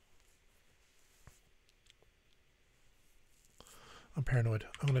paranoid.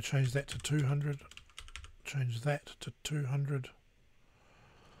 I'm going to change that to 200. Change that to 200.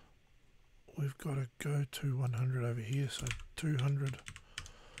 We've got to go to 100 over here, so 200.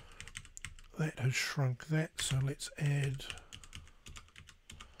 That has shrunk that, so let's add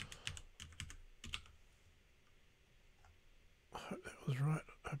I hope that was right.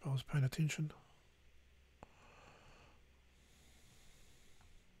 I hope I was paying attention.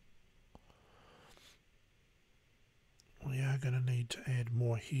 We are going to need to add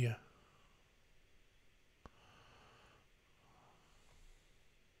more here.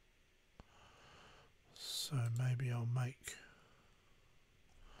 So maybe I'll make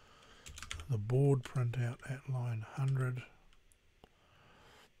the board printout at line 100,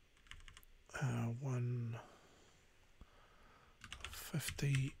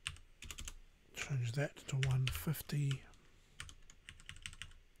 150, change that to 150,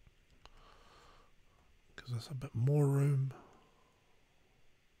 gives us a bit more room.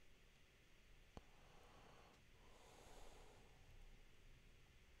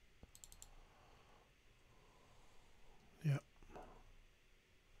 Yep.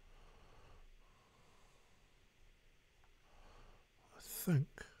 I think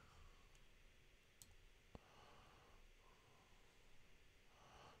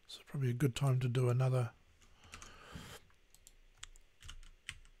it's probably a good time to do another.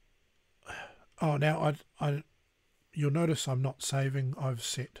 Oh, now you'll notice I'm not saving. I've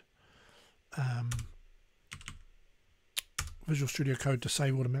set Visual Studio Code to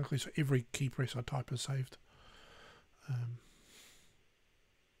save automatically, so every key press I type is saved.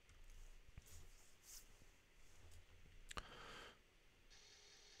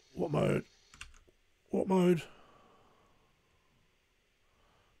 What mode? What mode?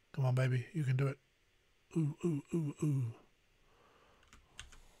 Come on, baby, you can do it. Ooh, ooh, ooh, ooh.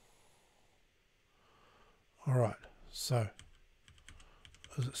 All right, so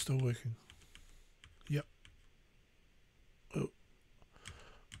is it still working? Yep. Oh.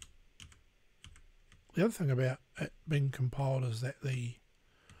 The other thing about it being compiled is that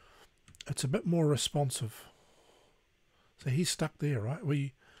it's a bit more responsive. So he's stuck there, right?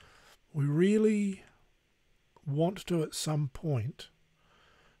 We really want to at some point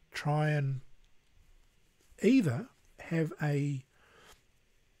try and either have a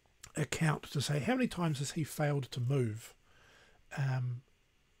count to say how many times has he failed to move.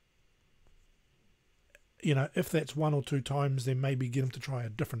 You know, if that's 1 or 2 times, then maybe get him to try a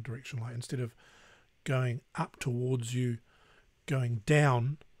different direction, like instead of going up towards you, going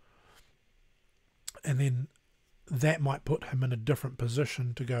down, and then that might put him in a different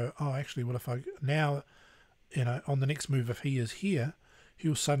position to go, oh, actually, well, if I now, on the next move, if he is here,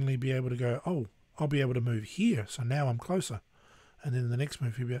 he'll suddenly be able to go, oh, I'll be able to move here, so now I'm closer. And then the next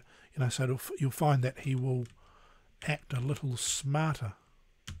move, he'll be, so you'll find that he will act a little smarter.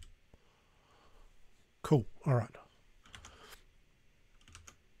 Cool. All right.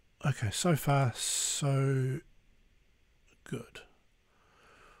 Okay, so far so good.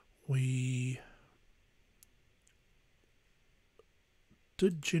 We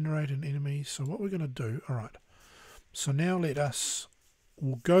did generate an enemy, so what we're going to do, all right, so now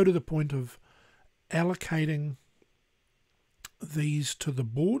we'll go to the point of allocating these to the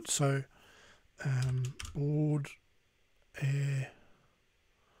board. So board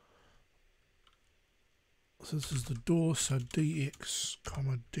so this is the door, so dx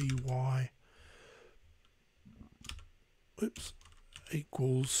comma dy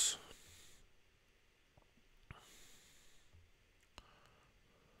equals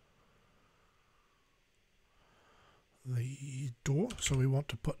the door, so we want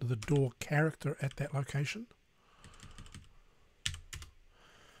to put the door character at that location.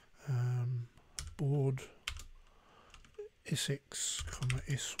 Board sx comma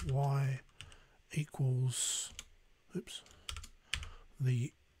sy equals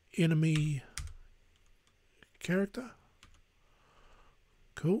the enemy character.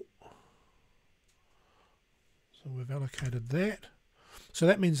 Cool. So we've allocated that. So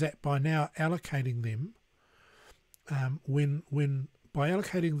that means that by now allocating them, by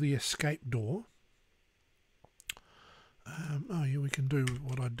allocating the escape door, oh yeah, we can do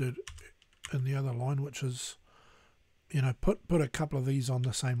what I did in the other line, which is, put a couple of these on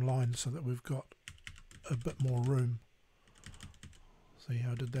the same line so that we've got a bit more room. See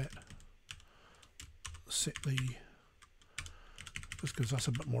how I did that? This gives us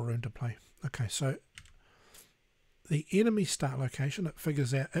a bit more room to play. Okay, so the enemy start location, it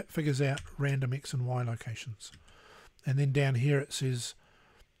figures out random x and y locations. And then down here it says,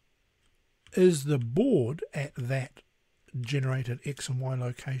 is the board at that generated x and y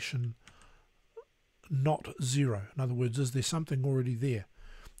location not 0? In other words, is there something already there?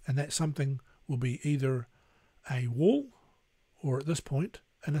 And that something will be either a wall or, at this point,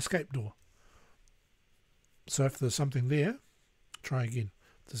 an escape door. So if there's something there, try again.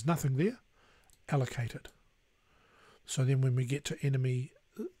 If there's nothing there, allocate it. So then when we get to enemy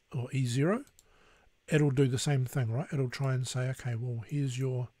or E0, it'll do the same thing, right? It'll try and say, okay, well, here's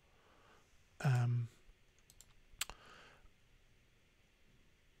your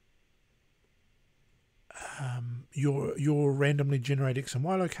your randomly generated x and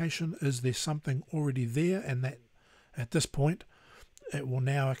y location. Is there something already there? And that at this point it will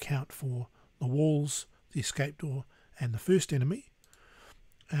now account for the walls, the escape door, and the first enemy.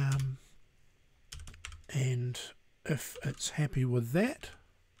 And if it's happy with that,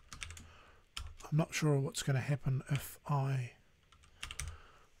 I'm not sure what's going to happen if I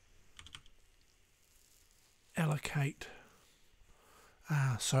allocate.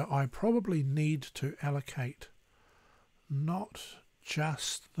 So I probably need to allocate not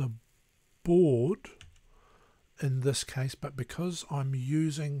just the board in this case, but because I'm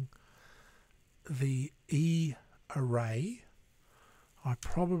using the E array, I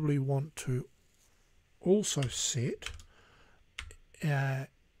probably want to also set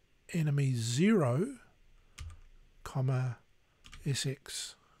enemy 0, comma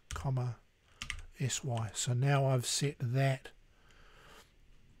sx, comma sy. So now I've set that.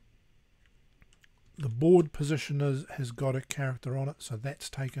 The board position has got a character on it, so that's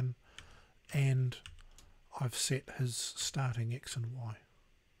taken, and I've set his starting x and y.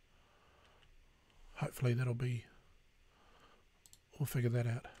 Hopefully that'll be, we'll figure that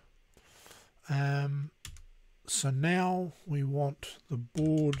out. So now we want the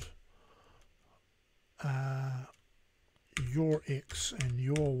board, your x and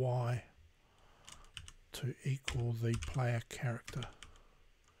your y to equal the player character.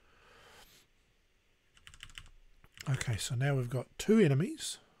 Okay, so now we've got two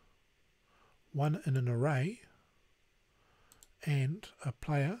enemies, one in an array, and a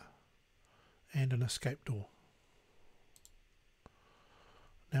player, and an escape door.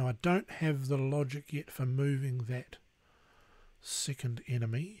 Now I don't have the logic yet for moving that second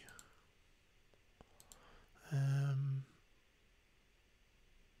enemy.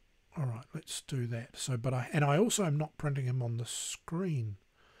 Alright, let's do that. So, I also am not printing him on the screen,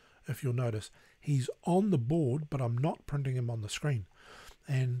 if you'll notice. He's on the board, but I'm not printing him on the screen.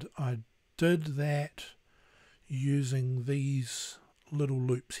 And I did that using these little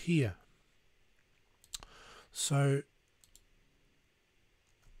loops here. So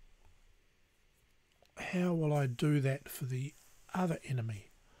how will I do that for the other enemy?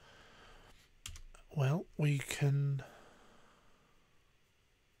 Well, we can...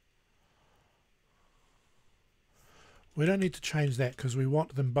 We don't need to change that because we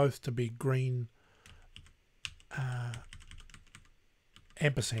want them both to be green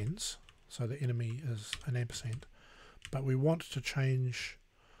ampersands, so the enemy is an ampersand. But we want to change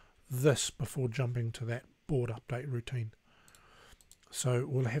this before jumping to that board update routine. So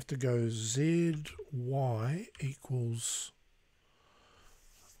we'll have to go ZY equals...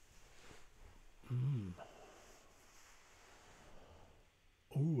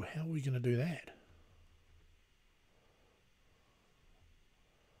 Ooh, how are we going to do that?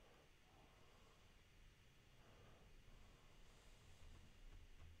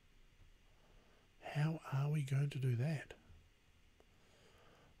 How are we going to do that?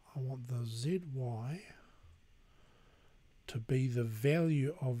 I want the ZY to be the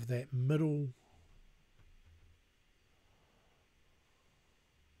value of that middle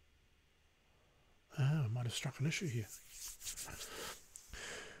I might have struck an issue here.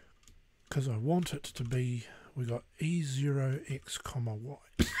 Because I want it to be, we got E0x comma Y.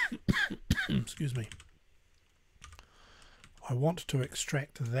 Excuse me. I want to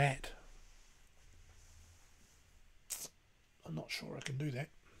extract that. I'm not sure I can do that.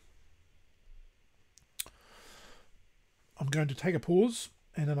 I'm going to take a pause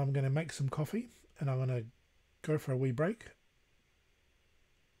and then I'm going to make some coffee and I'm going to go for a wee break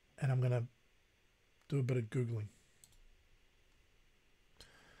and I'm going to do a bit of Googling.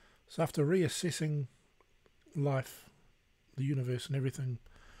 So after reassessing life, the universe and everything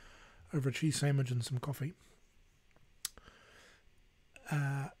over a cheese sandwich and some coffee,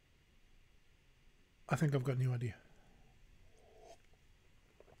 I think I've got a new idea.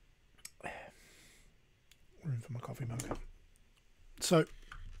 Room for my coffee mug. So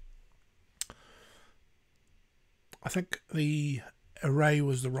I think the array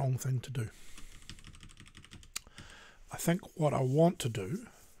was the wrong thing to do. I think what I want to do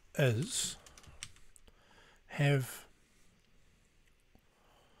is have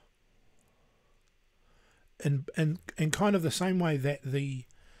in kind of the same way that the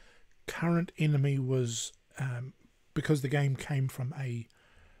current enemy was because the game came from a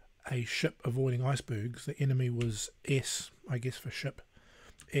ship avoiding icebergs, the enemy was S, I guess, for ship,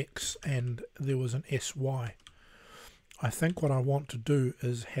 X, and there was an SY. I think what I want to do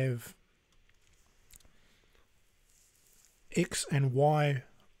is have X and Y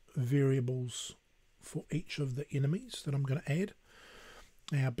variables for each of the enemies that I'm going to add.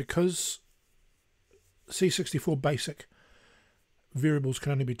 Now, because C64 basic variables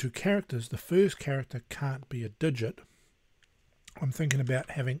can only be 2 characters, the first character can't be a digit. I'm thinking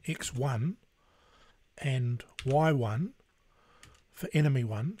about having X1 and Y1 for enemy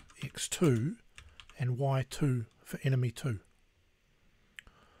 1, X2 and Y2 for enemy 2.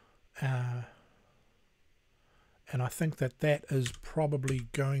 And I think that that is probably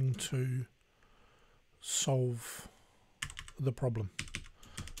going to solve the problem.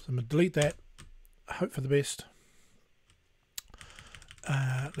 So I'm going to delete that, hope for the best.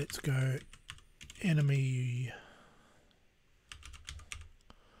 Let's go enemy...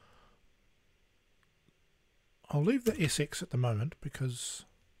 I'll leave the SX at the moment because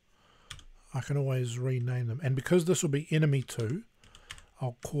I can always rename them. And because this will be enemy 2,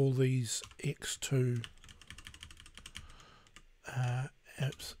 I'll call these X2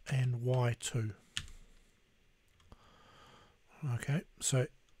 and Y2. Okay, so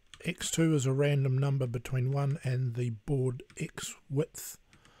X2 is a random number between 1 and the board X width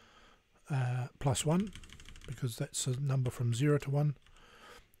plus 1, because that's a number from 0 to 1,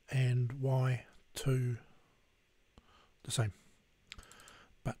 and Y2 the same,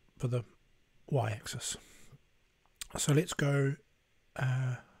 but for the y-axis. So let's go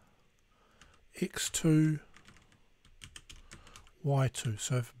X2 Y2.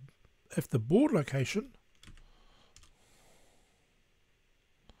 So if the board location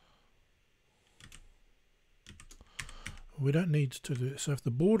we don't need to do it. So if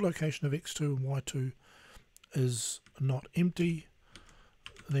the board location of X2 and Y2 is not empty,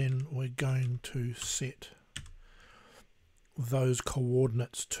 then we're going to set those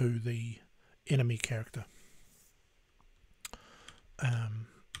coordinates to the enemy character.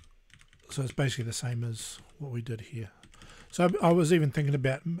 So it's basically the same as what we did here. So I was even thinking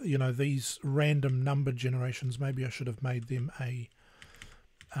about, you know, these random number generations. Maybe I should have made them a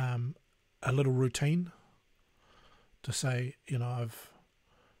little routine to say, you know,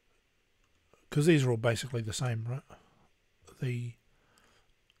 because these are all basically the same, right?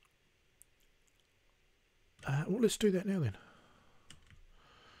 Well, let's do that now then,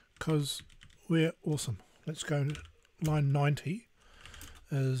 because we're awesome. Let's go to line 90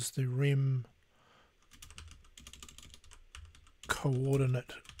 is the rem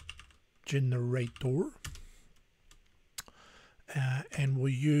coordinate generator, and we'll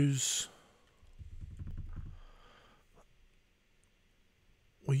use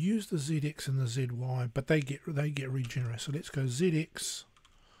the ZX and the ZY, but they get regenerated. So let's go ZX.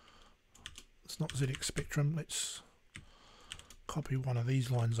 It's not ZX Spectrum. Let's copy one of these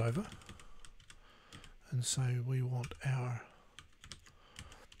lines over and say we want our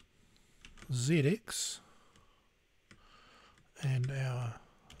ZX and our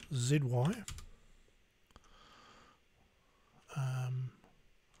ZY.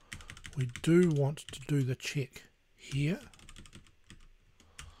 We do want to do the check here.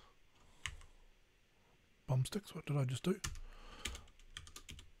 Bomb sticks, what did I just do?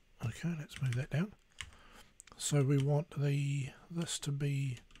 Okay, let's move that down. So we want this to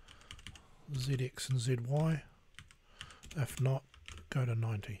be ZX and ZY. If not, go to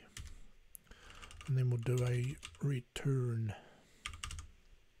 90. And then we'll do a return.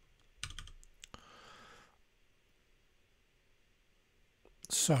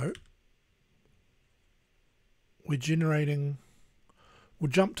 So we're generating,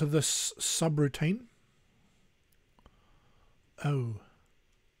 we'll jump to this subroutine. Oh,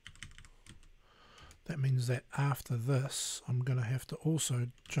 that means that after this I'm going to have to also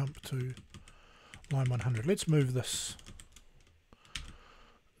jump to line 100. Let's move this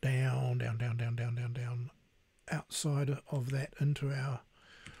down outside of that into our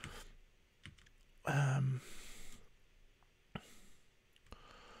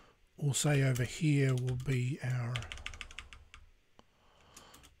we'll say over here will be our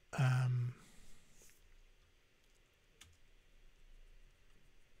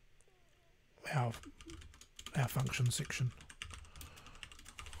our function section.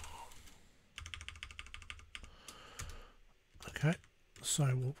 Okay, so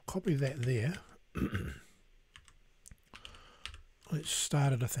we'll copy that there. Let's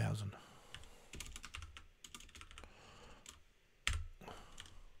start at 1,000.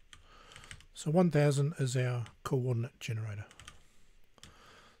 So 1,000 is our coordinate generator.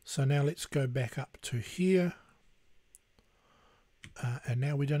 So now let's go back up to here. And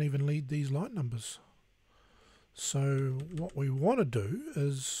now we don't even need these line numbers. So what we want to do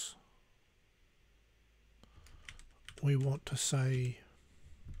is we want to say,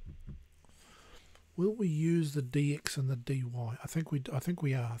 will we use the DX and the DY? I think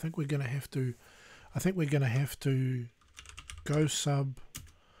we are. I think we're going to have to go sub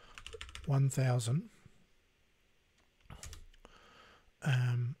 1,000.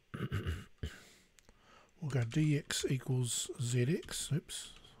 We'll go DX equals ZX.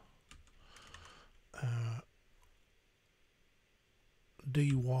 Oops.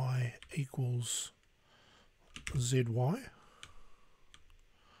 DY equals ZY.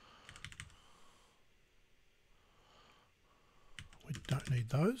 We don't need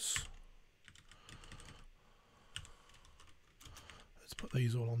those. Let's put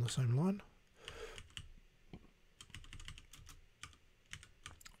these all on the same line.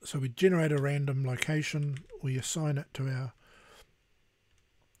 So we generate a random location, we assign it to our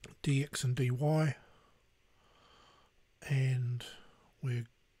DX and DY, and we're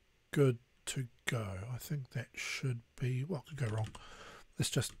good to go. I think that should be, what could go wrong? Let's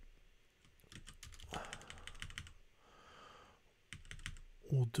just,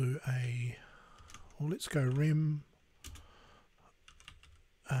 we'll do a, well, let's go rem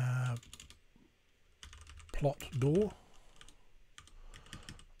plot door.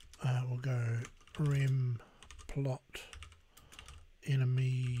 We'll go rem plot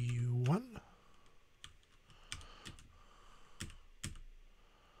enemy 1.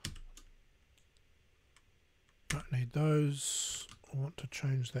 Don't need those. I want to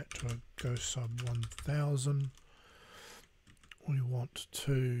change that to a go sub 1,000. We want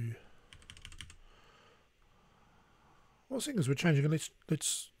to, well, seeing as we're changing it,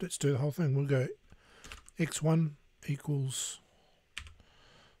 let's do the whole thing. We'll go x1 equals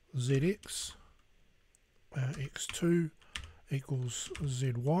ZX, x2 equals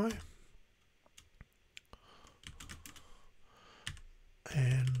ZY,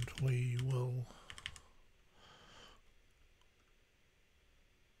 and we will,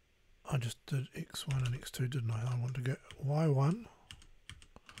 I just did x1 and x2, didn't I? I want to go y1,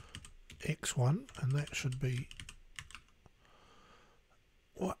 x1, and that should be,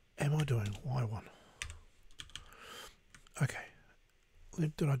 what am I doing? y1. Okay.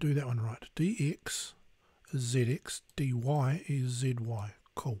 Did I do that one right? DX is ZX, DY is ZY.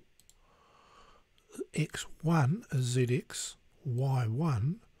 Cool. X1 is ZX,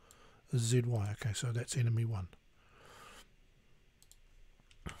 Y1 ZY. Okay, so that's enemy 1.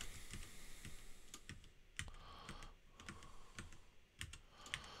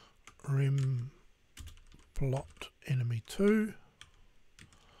 Rem plot enemy 2.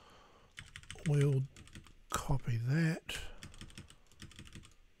 We'll copy that.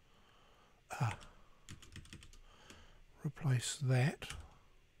 Replace that.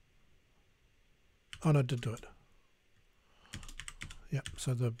 Oh no, I did do it. Yep,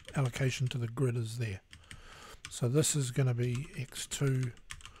 so the allocation to the grid is there. So this is going to be x2,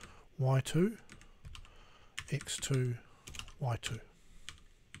 y2, x2, y2.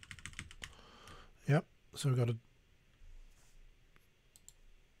 Yep, so we've got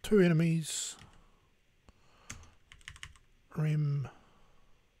 2 enemies. Rem.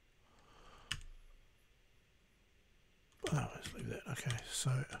 Oh, let's leave that. Okay,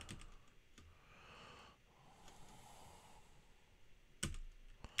 so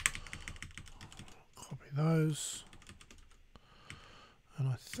copy those, and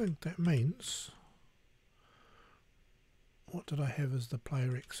I think that means, what did I have as the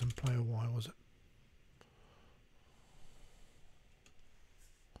player X and player Y, was it?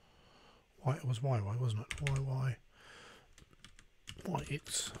 Y, it was YY, wasn't it? YY,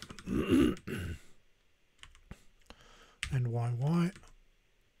 YX, and YY,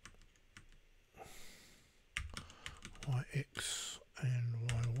 YX, and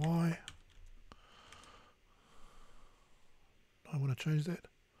YY. I want to change that.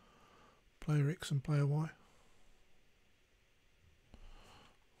 Player X and player Y.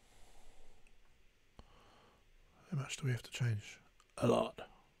 How much do we have to change? A lot.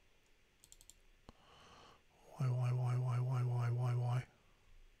 Y.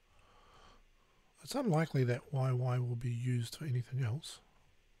 It's unlikely that YY will be used for anything else,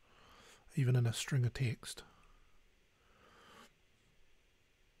 even in a string of text.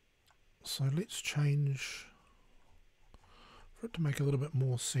 So let's change, for it to make a little bit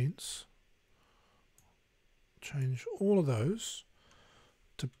more sense, change all of those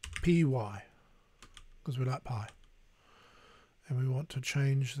to PY, because we like pi. And we want to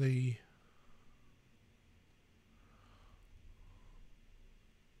change the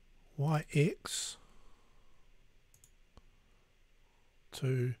YX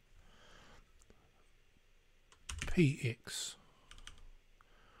to PX.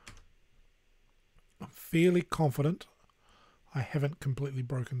 I'm fairly confident I haven't completely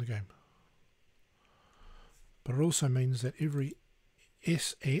broken the game. But it also means that every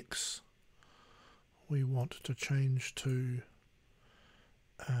SX we want to change to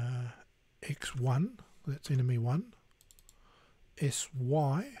X1, that's enemy 1,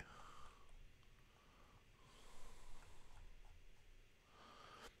 SY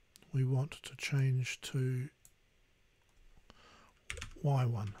we want to change to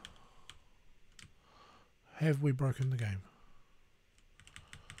Y1. Have we broken the game?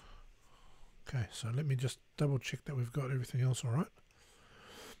 Okay, so let me just double check that we've got everything else all right.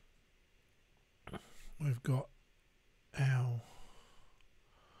 We've got our,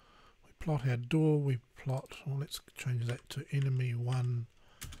 we plot our door, we plot, well, let's change that to enemy 1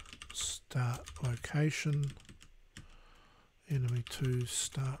 start location, enemy 2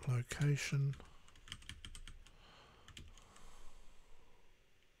 start location,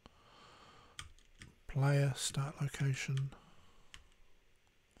 player start location,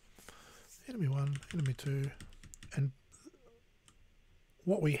 enemy 1, enemy 2, and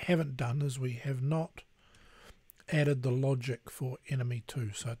what we haven't done is we have not added the logic for enemy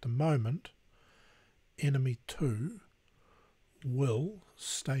 2. So at the moment, enemy 2 will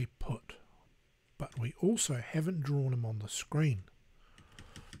stay put, but we also haven't drawn him on the screen.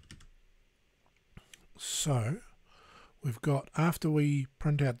 So we've got, after we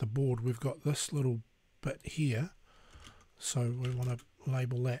print out the board, we've got this little bit here. So we want to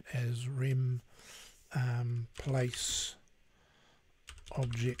label that as rem place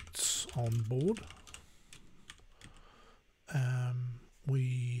objects on board.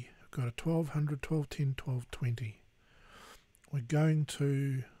 We've got a 1200, 1210, 1220. We're going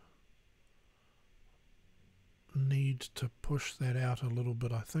to need to push that out a little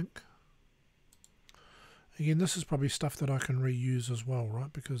bit, I think. Again, this is probably stuff that I can reuse as well,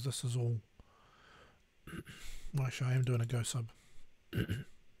 right? Because this is all well, actually I am doing a go sub.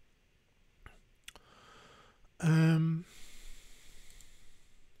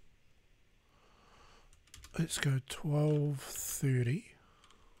 Let's go 1230.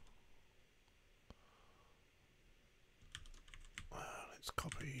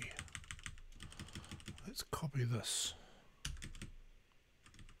 Let's copy this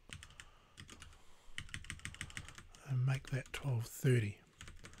and make that 1230.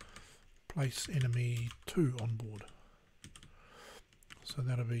 place enemy 2 on board. So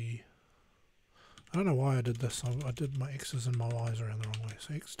that'll be, I don't know why I did this, I did my x's and my y's around the wrong way.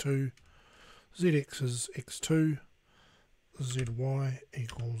 So x2, zx is x2, zy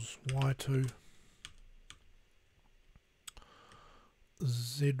equals y2,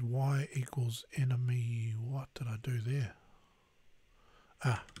 zy equals enemy, what did I do there?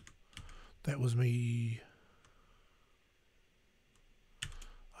 Ah, that was me,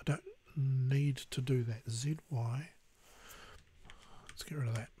 I don't need to do that, zy, let's get rid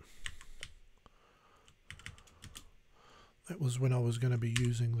of that. That was when I was going to be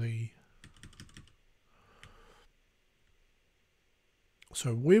using the,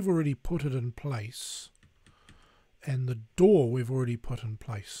 so we've already put it in place, and the door we've already put in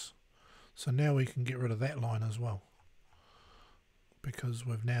place. So now we can get rid of that line as well, because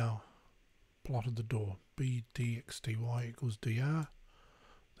we've now plotted the door. B dx dy equals dr.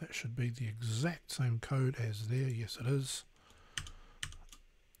 That should be the exact same code as there. Yes, it is.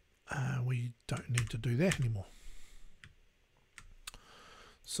 We don't need to do that anymore.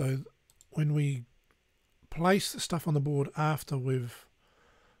 So when we place the stuff on the board after we've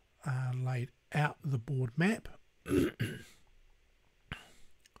laid out the board map, the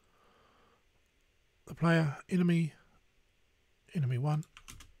player, enemy 1,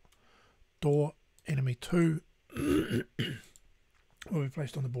 door, enemy 2 will be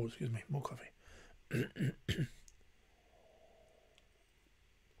placed on the board. Excuse me, more coffee.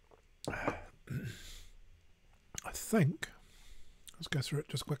 I think, let's go through it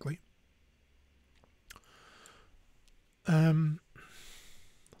just quickly. We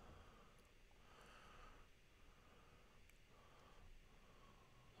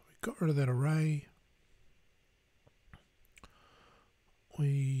got rid of that array.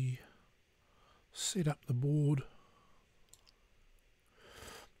 We set up the board,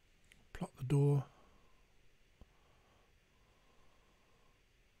 plot the door,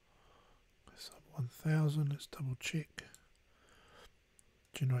 sub 1000, let's double check,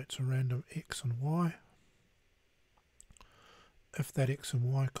 generates a random x and y. If that x and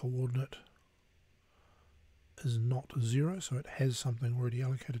y coordinate is not 0, so it has something already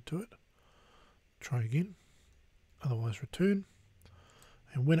allocated to it, try again, otherwise return.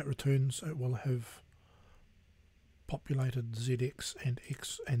 And when it returns, it will have populated zx and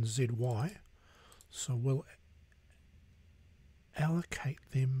x and zy. So we'll allocate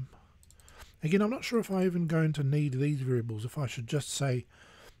them. Again, I'm not sure if I'm even going to need these variables, if I should just say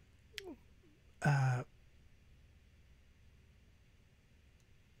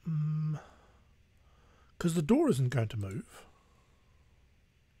because the door isn't going to move.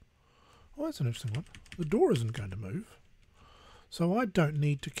 Well, that's an interesting one. The door isn't going to move. So I don't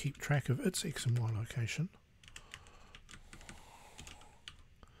need to keep track of its x and y location.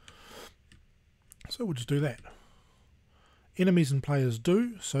 So we'll just do that. Enemies and players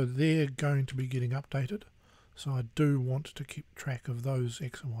do, so they're going to be getting updated. So I do want to keep track of those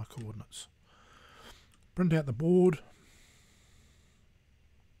x and y coordinates. Print out the board.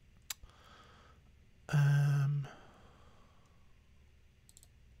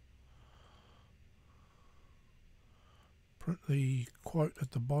 Print the quote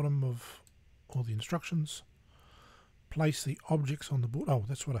at the bottom of all the instructions. Place the objects on the board. Oh,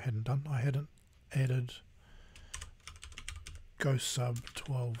 that's what I hadn't done. I hadn't added go sub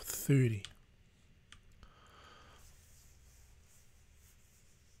 1230.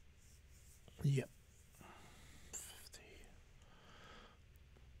 Yep. 50.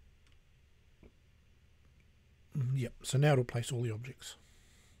 Yep. So now it'll place all the objects.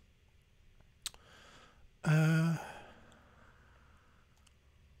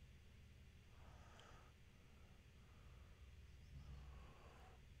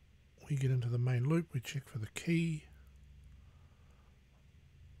 We get into the main loop, we check for the key,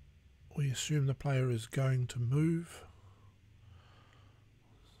 we assume the player is going to move,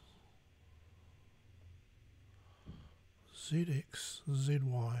 zx, zy,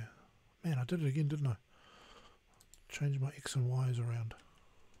 man I did it again didn't I, change my x and y's around,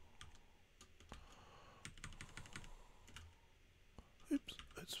 oops,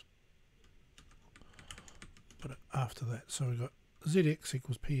 let's put it after that, so we've got zx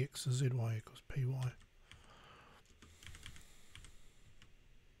equals px, zy equals py.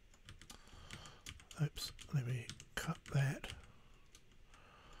 Oops, let me cut that.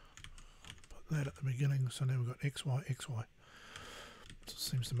 Put that at the beginning, so now we've got xy, xy. It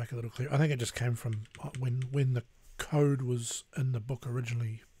seems to make it a little clearer. I think it just came from when the code was in the book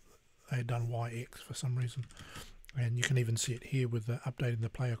originally, they had done yx for some reason. And you can even see it here with the updating the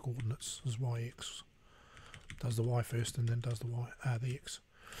player coordinates as yx. Does the y first and then does the y, the x.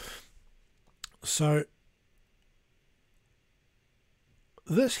 So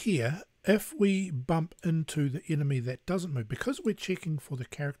this here, if we bump into the enemy that doesn't move, because we're checking for the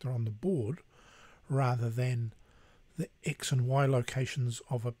character on the board rather than the X and Y locations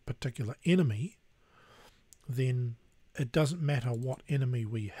of a particular enemy, then it doesn't matter what enemy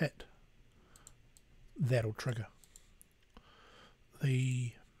we hit, that'll trigger.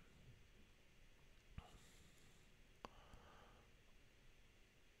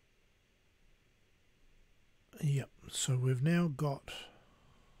 Yep, so we've now got,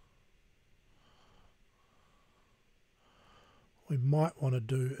 we might want to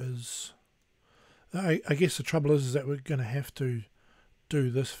do is, I guess the trouble is that we're going to have to do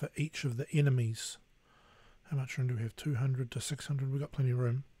this for each of the enemies. How much room do we have? 200 to 600. We've got plenty of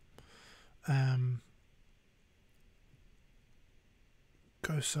room.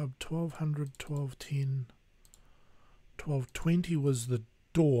 Go sub 1200, 1210, 1220 was the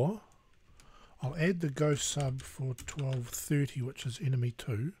door. I'll add the go sub for 1230, which is enemy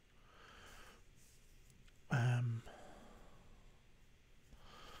 2.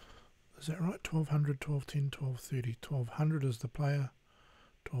 Is that right? 1200, 1210, 1230. 1200 is the player.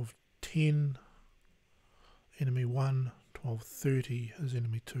 1210, enemy 1. 1230 is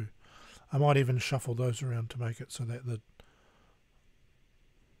enemy 2. I might even shuffle those around to make it so that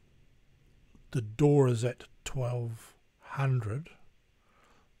the door is at 1200.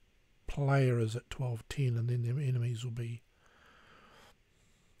 Player is at 1210, and then the enemies will be...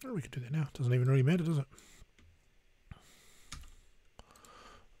 Oh, we can do that now. Doesn't even really matter, does it?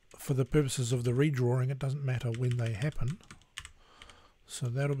 For the purposes of the redrawing, it doesn't matter when they happen. So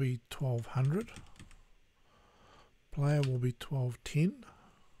that'll be 1200. Player will be 1210.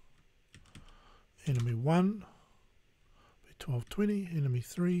 Enemy 1 will be 1220. Enemy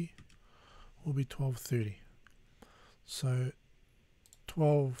 3 will be 1230. So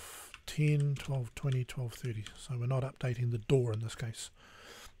 1210, 1220, 1230. So we're not updating the door in this case.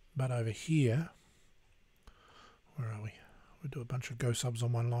 But over here, where are we? We do a bunch of go subs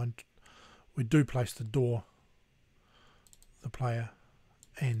on one line. We do place the door, the player,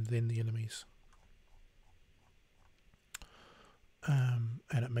 and then the enemies. And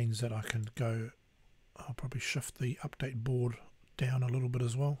it means that I can go, I'll probably shift the update board down a little bit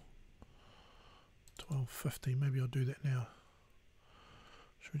as well. 1250, maybe I'll do that now.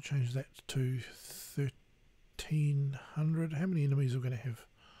 Should we change that to 1300? How many enemies are we going to have?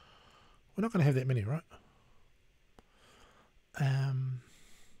 We're not going to have that many, right?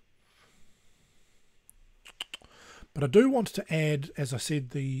 But I do want to add, as I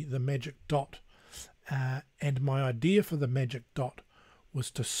said, the magic dot, and my idea for the magic dot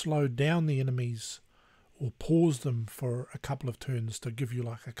was to slow down the enemies or pause them for a couple of turns to give you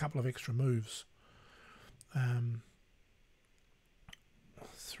like a couple of extra moves.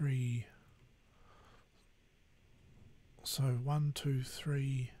 3, so 1, 2,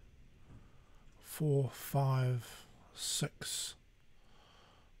 3, 4, 5, 6.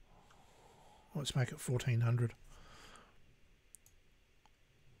 Let's make it 1400.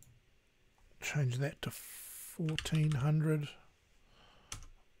 Change that to 1400.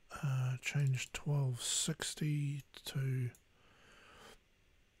 Change 1260 to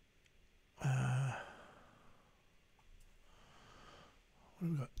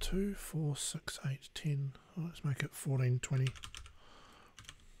we've got 2, 4, 6, 8, 10. Well, let's make it 1420.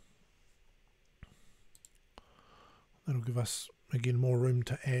 That'll give us again more room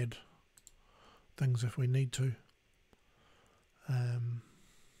to add things if we need to.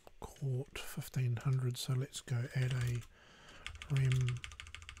 Court 1500, so let's go add a rem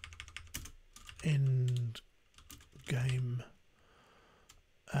end game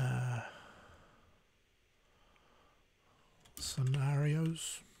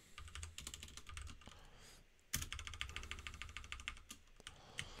scenarios.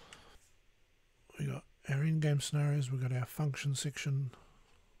 We got our in-game scenarios, we've got our function section,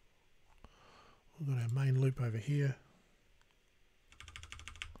 we've got our main loop over here.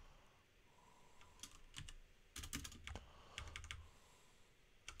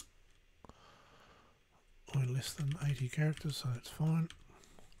 We're less than 80 characters, so that's fine.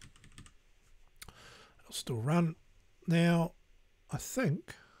 It'll still run. Now, I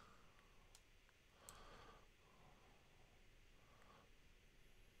think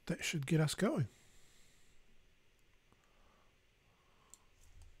that should get us going.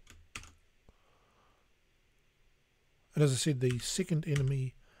 And as I said, the second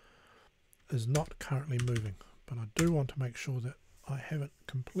enemy is not currently moving, but I do want to make sure that I haven't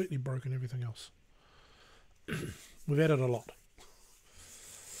completely broken everything else. We've added a lot.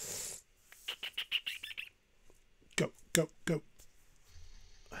 Go, go, go.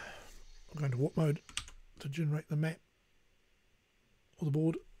 I'm going to warp mode to generate the map or the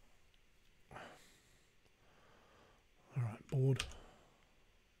board. Alright, board.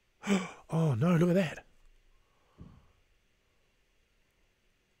 Oh no, look at that.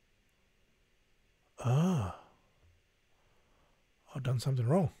 Ah. I've done something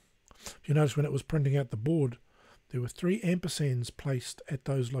wrong. If you notice, when it was printing out the board, there were 3 ampersands placed at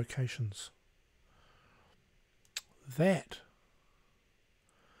those locations. That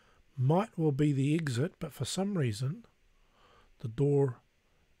might well be the exit, but for some reason the door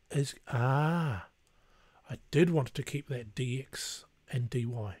is... Ah, I did want to keep that DX and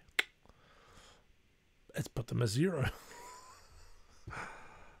DY. Let's put them as 0.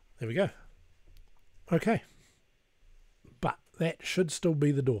 There we go. Okay. But that should still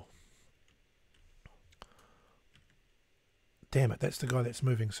be the door. Damn it, that's the guy that's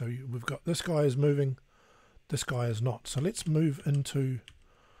moving. So we've got this guy is moving, this guy is not. So let's move into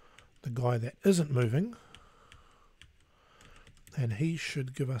the guy that isn't moving. And he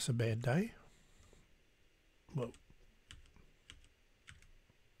should give us a bad day. Well,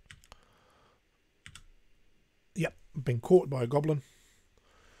 yep, been caught by a goblin.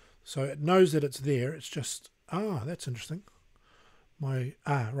 So it knows that it's there. It's just, that's interesting. Right,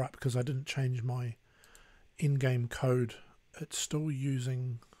 because I didn't change my in-game code. It's still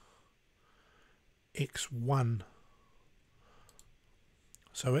using X1.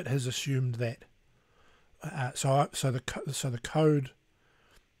 So it has assumed that. So the code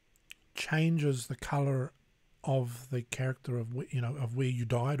changes the color of the character of of where you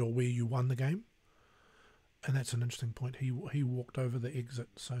died or where you won the game. And that's an interesting point. He walked over the exit,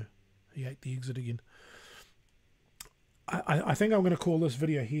 so he ate the exit again. I think I'm going to call this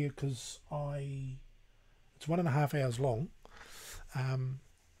video here because it's 1.5 hours long.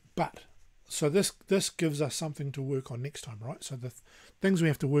 But so this gives us something to work on next time, right? So the things we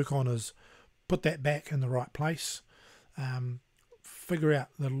have to work on is put that back in the right place, figure out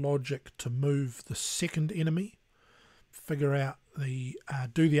the logic to move the second enemy, figure out the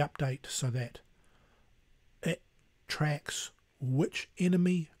do the update so that it tracks which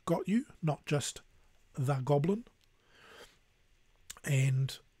enemy got you, not just the goblin,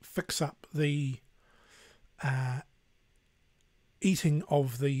 and fix up the eating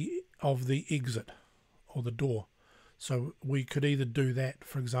of the exit or the door. So we could either do that,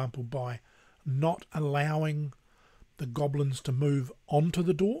 for example, by not allowing the goblins to move onto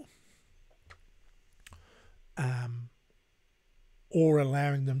the door, or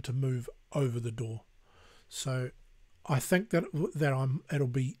allowing them to move over the door. So I think that it'll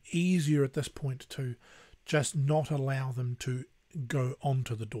be easier at this point to just not allow them to go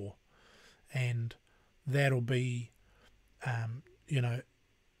onto the door, and that'll be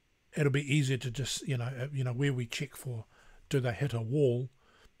it'll be easier to just where we check for, do they hit a wall?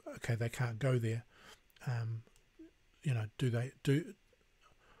 Okay, they can't go there. Do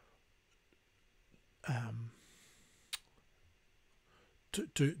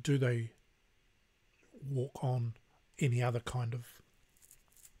they walk on any other kind of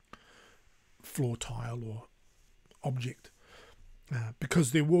floor tile or object?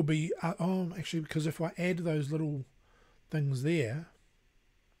 Because there will be actually, because if I add those little things there,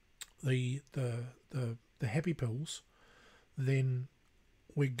 the happy pills, then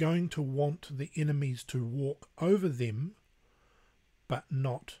we're going to want the enemies to walk over them but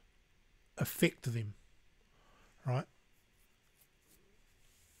not affect them, right?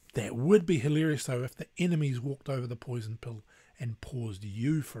 That would be hilarious though if the enemies walked over the poison pill and paused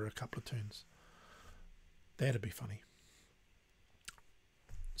you for a couple of turns. That'd be funny.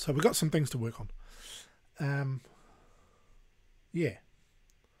 So we've got some things to work on. Yeah.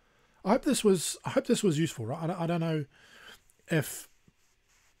 I hope this was useful, right? I don't know if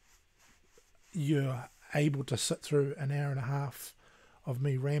you're able to sit through an hour and a half of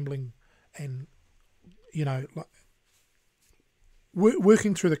me rambling and like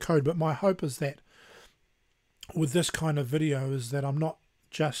working through the code, but my hope is that with this kind of video is that I'm not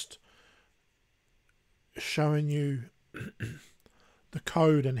just showing you the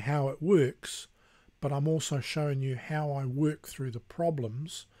code and how it works, but I'm also showing you how I work through the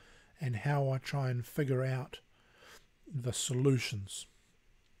problems and how I try and figure out the solutions.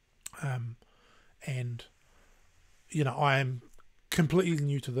 And I am completely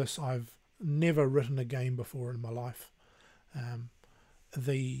new to this. I've never written a game before in my life. At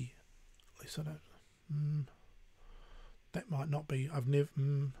least I don't. That might not be.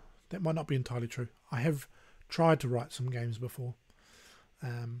 That might not be entirely true. I have tried to write some games before,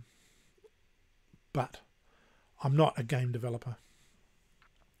 but I'm not a game developer.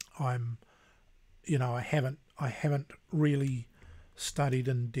 I haven't really studied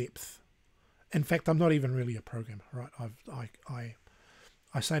in depth in fact, I'm not even really a programmer, right?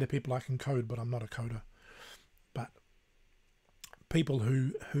 I say to people I can code, but I'm not a coder. But people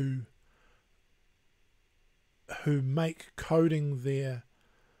who make coding their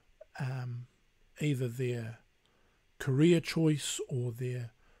either their career choice or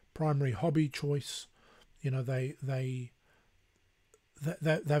their primary hobby choice, you know, they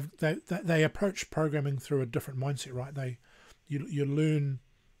approach programming through a different mindset, right? You learn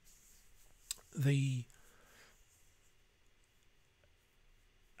the,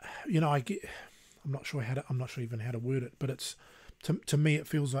 you know, I'm not sure even how to word it, but it's to me it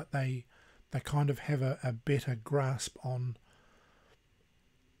feels like they kind of have a better grasp on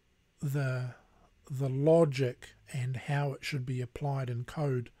the logic and how it should be applied in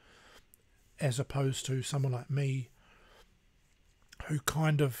code, as opposed to someone like me who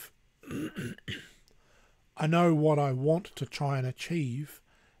kind of I know what I want to try and achieve,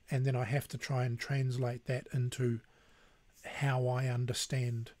 and then I have to try and translate that into how I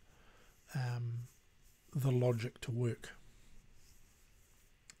understand the logic to work.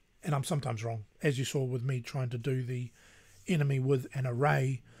 And I'm sometimes wrong, as you saw with me trying to do the enemy with an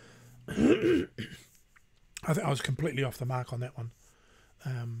array. I think I was completely off the mark on that one.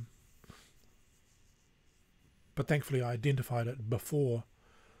 But thankfully I identified it before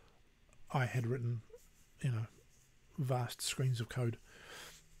I had written, you know, vast screens of code.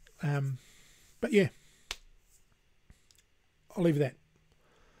 But yeah, I'll leave that.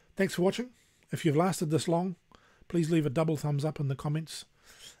 Thanks for watching. If you've lasted this long, please leave a double thumbs up in the comments,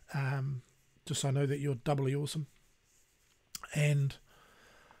 just so I know that you're doubly awesome. And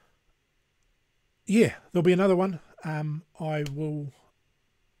yeah, there'll be another one. I will,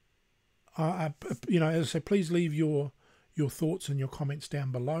 you know, as I say, please leave your thoughts and your comments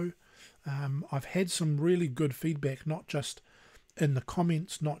down below. I've had some really good feedback, not just in the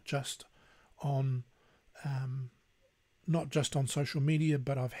comments, not just on social media,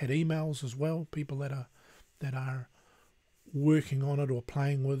 but I've had emails as well. People that are working on it or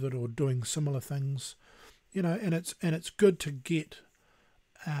playing with it or doing similar things, you know, and it's good to get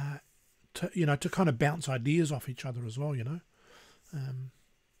to kind of bounce ideas off each other as well, you know.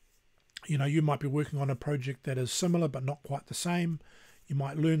 You know, you might be working on a project that is similar but not quite the same. You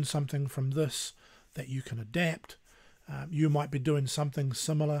might learn something from this that you can adapt. You might be doing something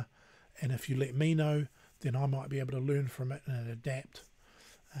similar, and if you let me know, then I might be able to learn from it and adapt.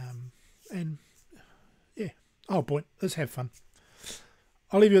 And yeah, whole point is have fun.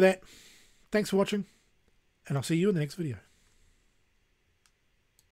 I'll leave you with that. Thanks for watching, and I'll see you in the next video.